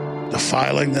born,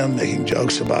 defiling them, making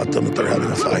jokes about them, that they're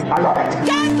having a fight.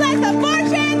 God bless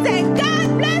abortions and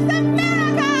God bless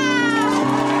America!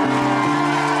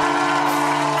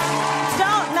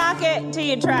 Don't knock it till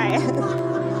you try it.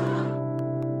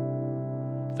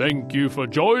 Thank you for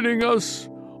joining us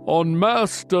on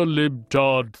Master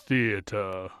Libtard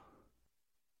Theater.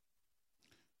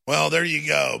 Well, there you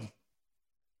go.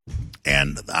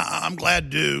 And I'm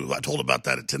glad I told about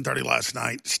that at 10:30 last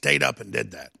night, stayed up and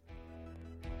did that.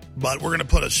 But we're going to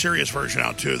put a serious version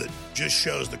out, too, that just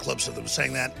shows the clips of them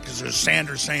saying that, because there's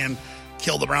Sanders saying,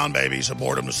 kill the brown babies,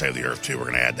 abort them to save the earth, too. We're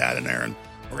going to add that in there, and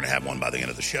we're going to have one by the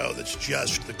end of the show that's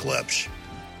just the clips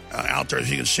out there. As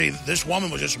you can see, this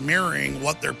woman was just mirroring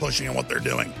what they're pushing and what they're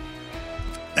doing.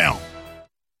 Now,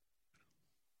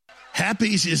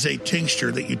 Happy's is a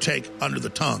tincture that you take under the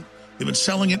tongue. They've been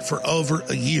selling it for over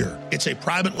a year. It's a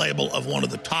private label of one of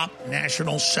the top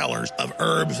national sellers of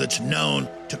herbs that's known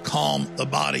to calm the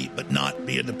body but not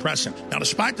be a depressant. Now,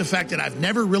 despite the fact that I've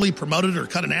never really promoted or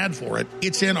cut an ad for it,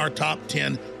 it's in our top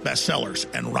 10 bestsellers.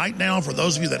 And right now, for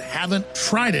those of you that haven't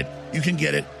tried it, you can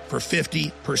get it for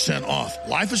 50% off.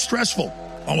 Life is stressful.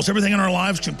 Almost everything in our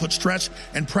lives can put stress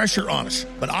and pressure on us.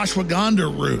 But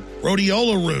ashwagandha root,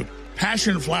 rhodiola root,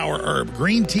 passion flower herb,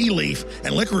 green tea leaf,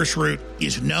 and licorice root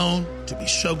is known to be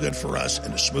so good for us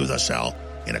and to smooth us out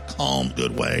in a calm,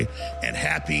 good way. And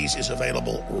Happy's is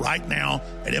available right now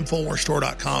at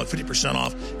InfoWarsStore.com at 50%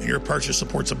 off. And your purchase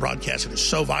supports the broadcast. It is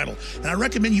so vital. And I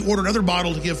recommend you order another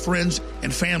bottle to give friends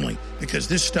and family, because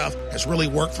this stuff has really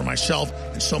worked for myself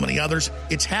and so many others.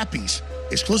 It's Happy's,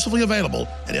 exclusively available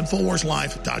at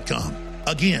InfoWarsLife.com.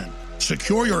 Again,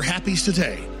 secure your Happy's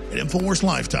today at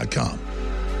InfoWarsLife.com.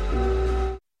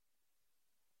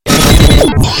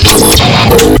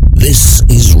 This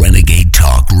is Renegade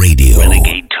Talk Radio.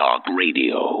 Renegade Talk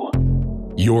Radio.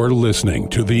 You're listening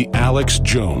to The Alex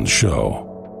Jones Show.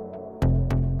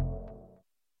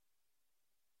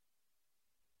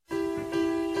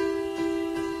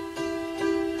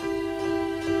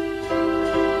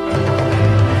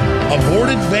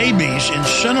 Aborted babies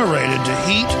incinerated to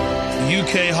heat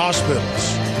UK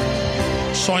hospitals.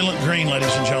 Soylent Green,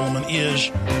 ladies and gentlemen,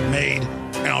 is made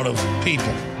out of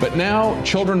people. But now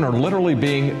children are literally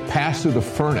being passed through the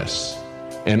furnace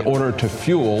in order to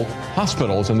fuel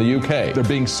hospitals in the UK. They're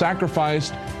being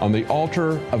sacrificed on the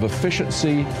altar of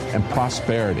efficiency and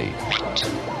prosperity. What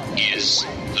is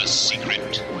the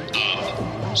secret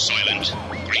of Soylent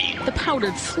Green? The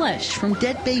powdered flesh from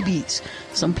dead babies.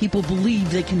 Some people believe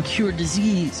they can cure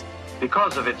disease.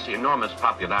 Because of its enormous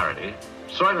popularity,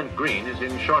 Soylent Green is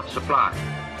in short supply.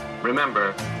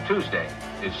 Remember, Tuesday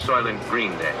is Soylent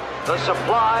Green Day. The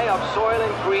supply of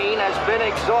Soylent Green has been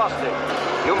exhausted.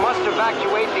 You must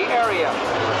evacuate the area.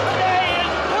 Today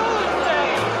is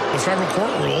Tuesday! The federal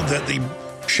court ruled that the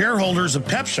shareholders of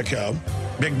PepsiCo,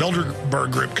 big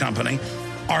Bilderberg Group company,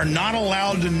 are not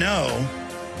allowed to know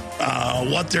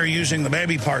what they're using the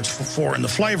baby parts for in the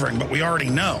flavoring, but we already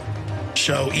know.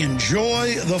 So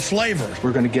enjoy the flavor.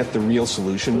 We're going to get the real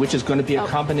solution, which is going to be a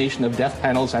combination of death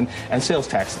panels and sales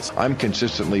taxes. I'm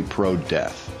consistently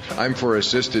pro-death. I'm for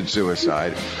assisted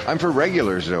suicide. I'm for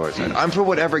regular suicide. I'm for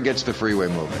whatever gets the freeway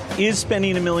moving. Is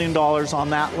spending $1 million on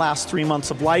that last 3 months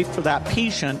of life for that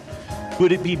patient,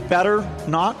 would it be better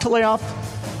not to lay off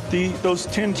those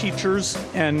 10 teachers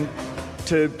and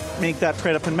to make that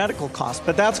trade-off in medical costs?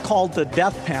 But that's called the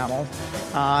death panel.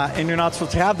 And you're not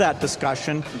supposed to have that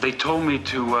discussion. They told me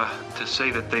to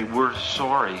say that they were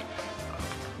sorry,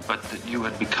 but that you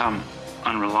had become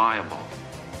unreliable.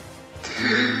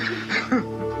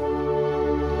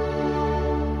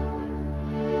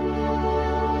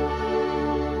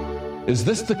 Is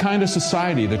this the kind of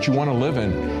society that you want to live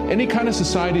in? Any kind of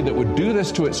society that would do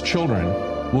this to its children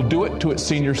will do it to its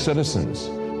senior citizens.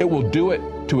 It will do it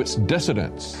to its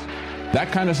dissidents.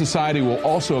 That kind of society will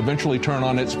also eventually turn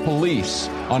on its police,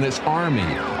 on its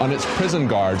army, on its prison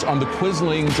guards, on the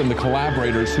quislings and the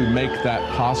collaborators who make that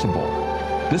possible.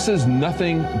 This is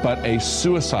nothing but a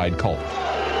suicide cult.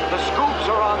 The scoops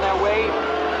are on their way.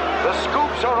 The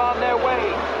scoops are on their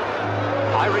way.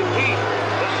 I repeat,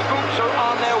 the scoops are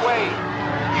on their way.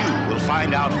 You will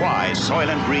find out why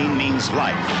Soylent Green means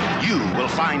life. You will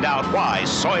find out why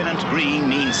Soylent Green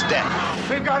means death.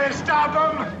 We've got to stop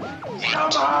them.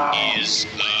 What is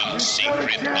the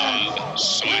secret of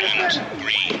Soylent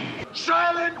Green?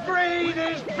 Soylent Green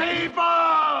is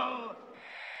people!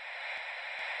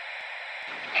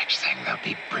 Next thing they'll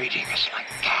be breeding us like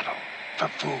cattle for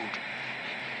food.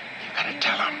 You gotta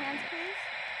tell them.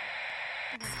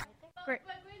 But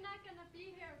we're not going to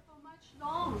be here for much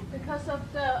long because of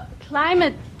the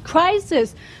climate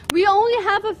crisis. We only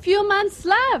have a few months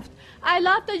left. I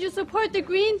love that you support the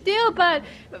Green Deal, but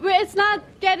it's not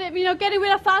getting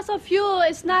rid of fossil fuel.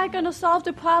 It's not going to solve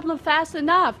the problem fast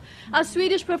enough. A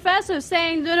Swedish professor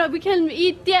saying, we can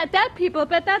eat dead people,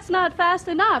 but that's not fast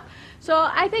enough. So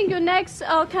I think your next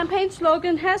campaign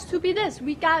slogan has to be this: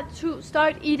 we got to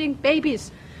start eating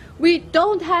babies. We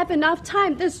don't have enough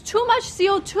time. There's too much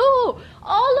CO2.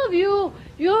 All of you're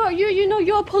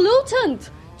a pollutant.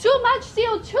 Too much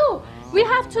CO2. We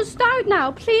have to start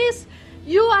now, please.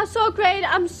 You are so great.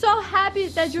 I'm so happy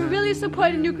that you're really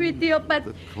supporting the Green Deal, but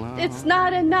it's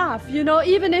not enough.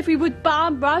 Even if we would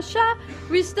bomb Russia,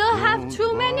 we still have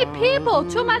too many people,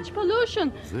 too much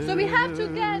pollution. So we have to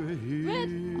get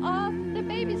rid of the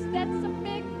babies. That's a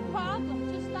big problem.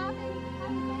 Just stop it.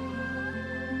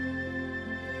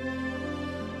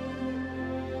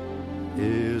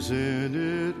 Isn't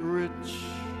it rich?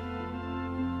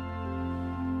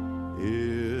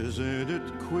 Isn't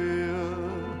it queer?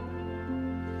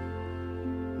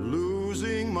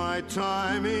 Losing my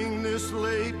timing this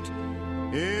late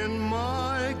in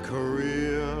my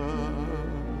career.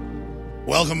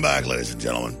 Welcome back, ladies and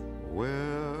gentlemen.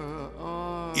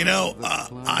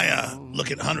 I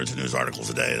look at hundreds of news articles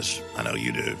a day, as I know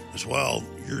you do as well.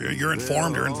 You're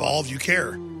informed, you're involved, you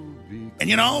care. And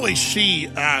I always see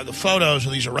the photos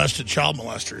of these arrested child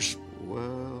molesters.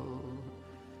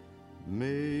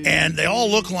 And they all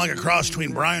look like a cross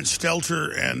between Brian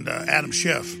Stelter and Adam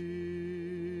Schiff.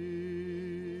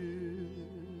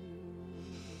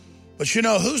 But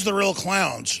who's the real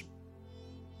clowns?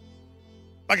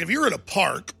 Like if you're at a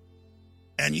park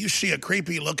and you see a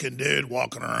creepy looking dude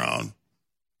walking around,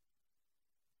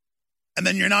 and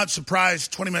then you're not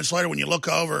surprised 20 minutes later when you look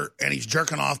over and he's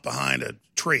jerking off behind a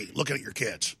tree looking at your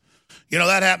kids.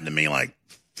 That happened to me like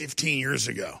 15 years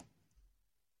ago.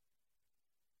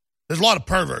 There's a lot of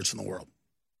perverts in the world.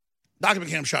 Dr.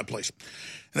 McCam shot, please.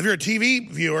 And if you're a TV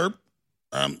viewer,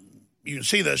 you can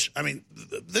see this. I mean,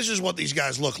 this is what these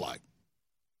guys look like.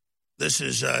 This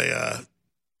is a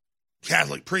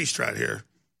Catholic priest right here.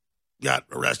 Got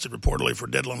arrested reportedly for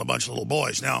diddling a bunch of little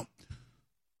boys. Now,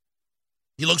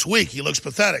 he looks weak. He looks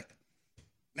pathetic.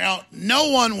 Now, no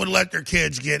one would let their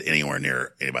kids get anywhere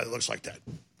near anybody that looks like that.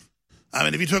 I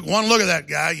mean, if you took one look at that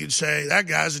guy, you'd say, that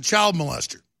guy's a child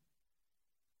molester.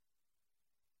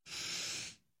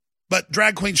 But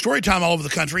Drag Queen Storytime all over the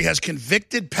country has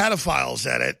convicted pedophiles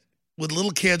at it with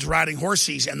little kids riding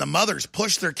horses, and the mothers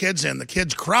push their kids in. The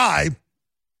kids cry.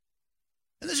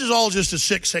 And this is all just a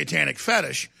sick satanic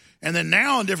fetish. And then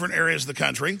now in different areas of the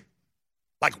country,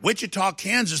 like Wichita,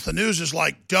 Kansas, the news is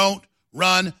like, don't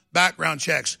run background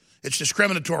checks. It's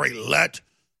discriminatory. Let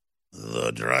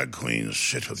the drag queens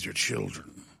sit with your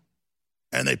children.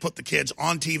 And they put the kids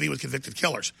on TV with convicted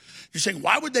killers. You're saying,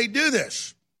 why would they do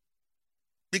this?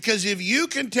 Because if you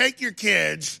can take your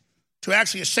kids to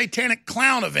actually a satanic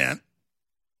clown event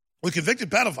with convicted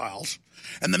pedophiles,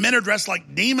 and the men are dressed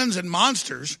like demons and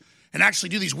monsters and actually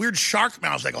do these weird shark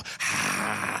mouths, they go,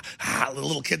 ha, ha, the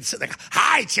little kids sit there,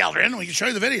 hi, children. We can show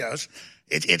you the videos.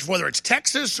 It's whether it's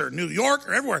Texas or New York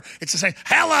or everywhere, it's the same,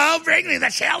 hello, bring me the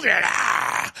children.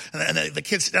 Ah. And the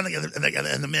kids sit down together,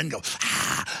 and the men go,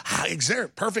 ah, ah. It's there,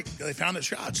 perfect. They found the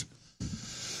shots.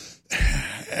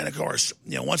 And, of course,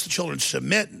 once the children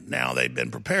submit, now they've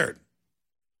been prepared.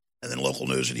 And then local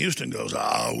news in Houston goes,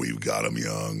 we've got them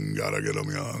young, got to get them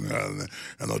young.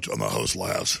 And the host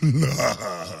laughs.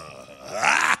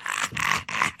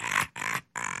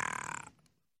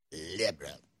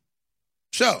 Liberal.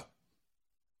 So,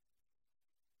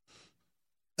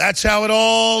 that's how it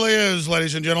all is,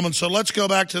 ladies and gentlemen. So let's go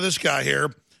back to this guy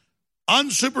here.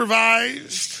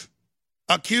 Unsupervised,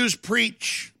 accused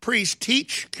priest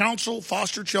teach, counsel,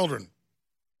 foster children.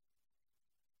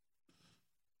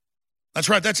 That's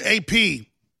right, that's AP.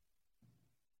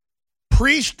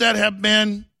 Priests that have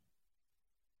been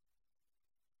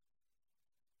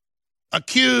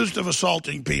accused of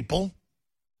assaulting people,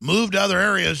 moved to other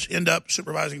areas, end up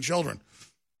supervising children.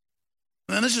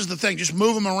 And this is the thing, just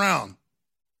move them around.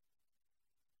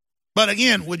 But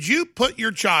again, would you put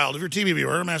your child, if you're a TV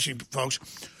viewer, I'm asking folks,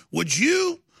 would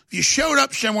you, if you showed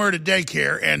up somewhere to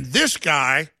daycare and this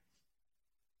guy,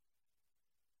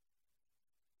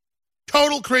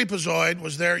 total creepazoid,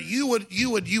 was there, you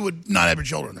would not have your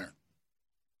children there.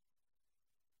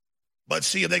 But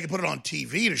see, if they could put it on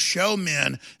TV to show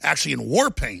men actually in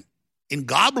war paint, in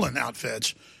goblin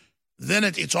outfits, then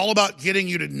it's all about getting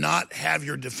you to not have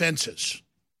your defenses.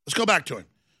 Let's go back to it.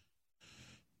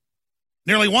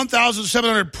 Nearly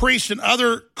 1,700 priests and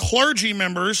other clergy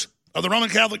members of the Roman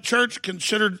Catholic Church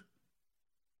considered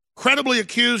credibly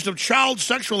accused of child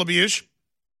sexual abuse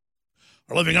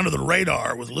are living under the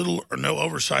radar with little or no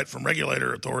oversight from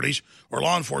regulator authorities or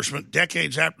law enforcement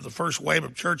decades after the first wave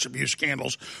of church abuse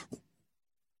scandals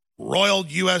roiled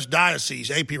U.S.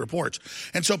 dioceses, AP reports.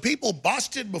 And so people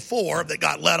busted before that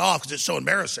got let off because it's so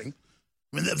embarrassing.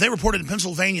 I mean, they reported in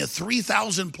Pennsylvania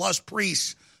 3,000 plus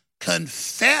priests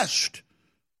confessed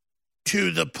to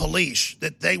the police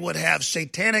that they would have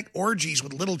satanic orgies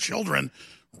with little children,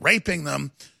 raping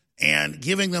them and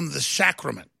giving them the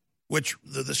sacrament, which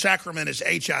the sacrament is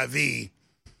HIV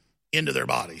into their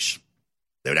bodies.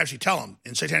 They would actually tell them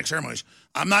in satanic ceremonies.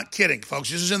 I'm not kidding,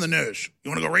 folks. This is in the news. You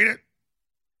want to go read it?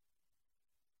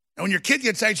 And when your kid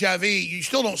gets HIV, you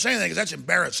still don't say anything because that's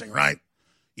embarrassing, right?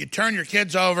 You turn your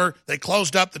kids over. They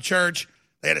closed up the church.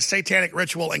 They had a satanic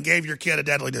ritual and gave your kid a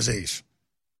deadly disease.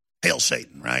 Hail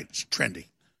Satan, right? It's trendy.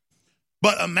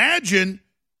 But imagine,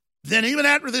 then even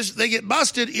after this, they get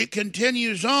busted, it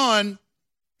continues on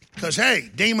because, hey,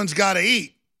 demons got to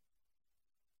eat.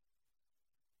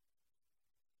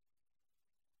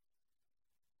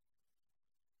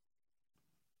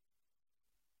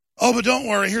 Oh, but don't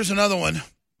worry. Here's another one.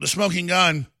 The smoking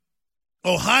gun.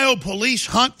 Ohio police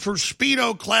hunt for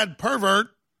Speedo-clad pervert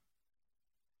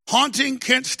haunting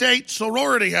Kent State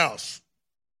sorority house.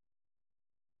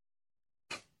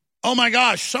 Oh, my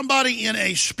gosh. Somebody in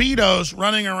a Speedo's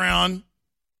running around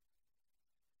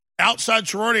outside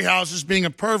sorority houses being a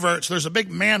pervert, so there's a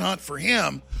big manhunt for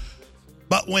him.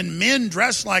 But when men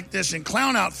dress like this in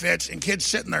clown outfits and kids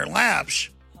sit in their laps,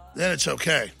 then it's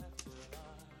okay.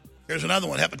 Here's another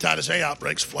one. Hepatitis A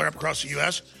outbreaks flare up across the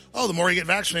U.S. Oh, the more you get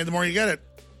vaccinated, the more you get it.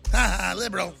 Ha ha,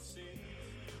 liberal.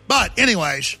 But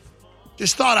anyways,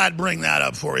 just thought I'd bring that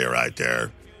up for you right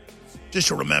there. Just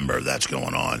to remember that's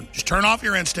going on. Just turn off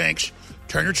your instincts.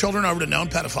 Turn your children over to known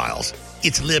pedophiles.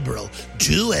 It's liberal.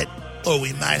 Do it, or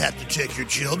we might have to take your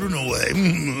children away.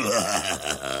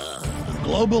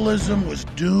 Globalism was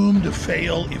doomed to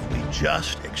fail if we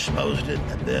just exposed it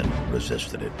and then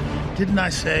resisted it. Didn't I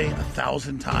say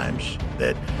 1,000 times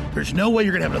that there's no way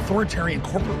you're going to have an authoritarian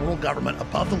corporate world government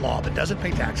above the law that doesn't pay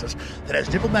taxes, that has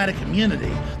diplomatic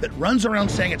immunity, that runs around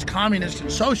saying it's communist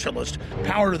and socialist,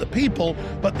 power to the people,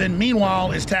 but then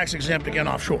meanwhile is tax exempt again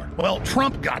offshore? Well,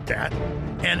 Trump got that,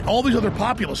 and all these other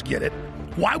populists get it.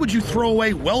 Why would you throw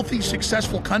away wealthy,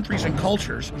 successful countries and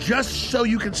cultures just so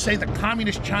you can say the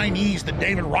communist Chinese that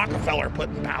David Rockefeller put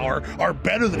in power are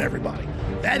better than everybody?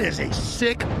 That is a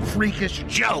sick, freakish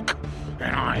joke.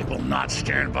 And I will not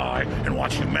stand by and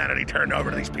watch humanity turned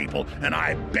over to these people. And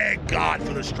I beg God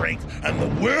for the strength and the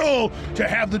will to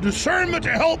have the discernment to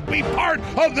help be part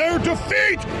of their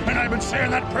defeat. And I've been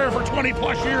saying that prayer for 20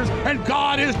 plus years, and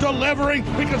God is delivering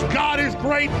because God is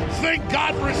great. Thank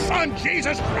God for his son,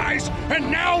 Jesus Christ. And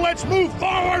now let's move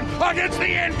forward against the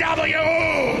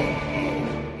NWO.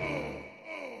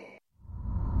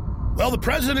 Well, the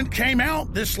president came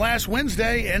out this last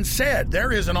Wednesday and said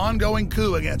there is an ongoing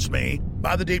coup against me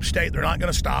by the deep state. They're not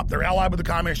going to stop. They're allied with the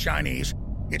communist Chinese.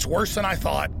 It's worse than I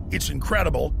thought. It's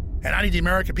incredible. And I need the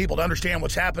American people to understand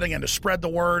what's happening and to spread the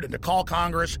word and to call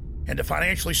Congress and to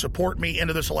financially support me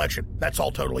into this election. That's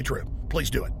all totally true.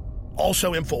 Please do it.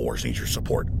 Also, InfoWars needs your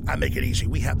support. I make it easy.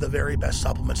 We have the very best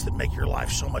supplements that make your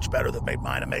life so much better, that made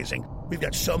mine amazing. We've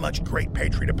got so much great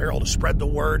Patriot apparel to spread the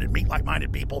word and meet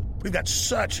like-minded people. We've got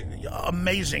such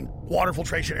amazing water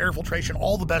filtration, air filtration,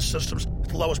 all the best systems at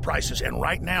the lowest prices. And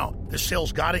right now, this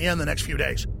sale's got to end the next few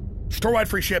days. Store-wide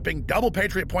free shipping, double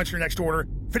Patriot points for your next order,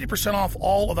 50% off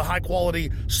all of the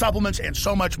high-quality supplements, and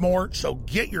so much more. So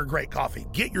get your great coffee.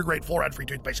 Get your great fluoride-free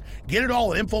toothpaste. Get it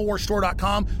all at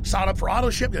InfoWarsStore.com. Sign up for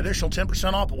auto-ship, get additional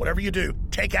 10% off. But whatever you do,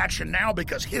 take action now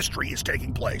because history is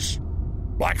taking place.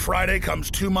 Black Friday comes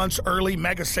 2 months early.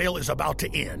 Mega sale is about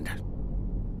to end.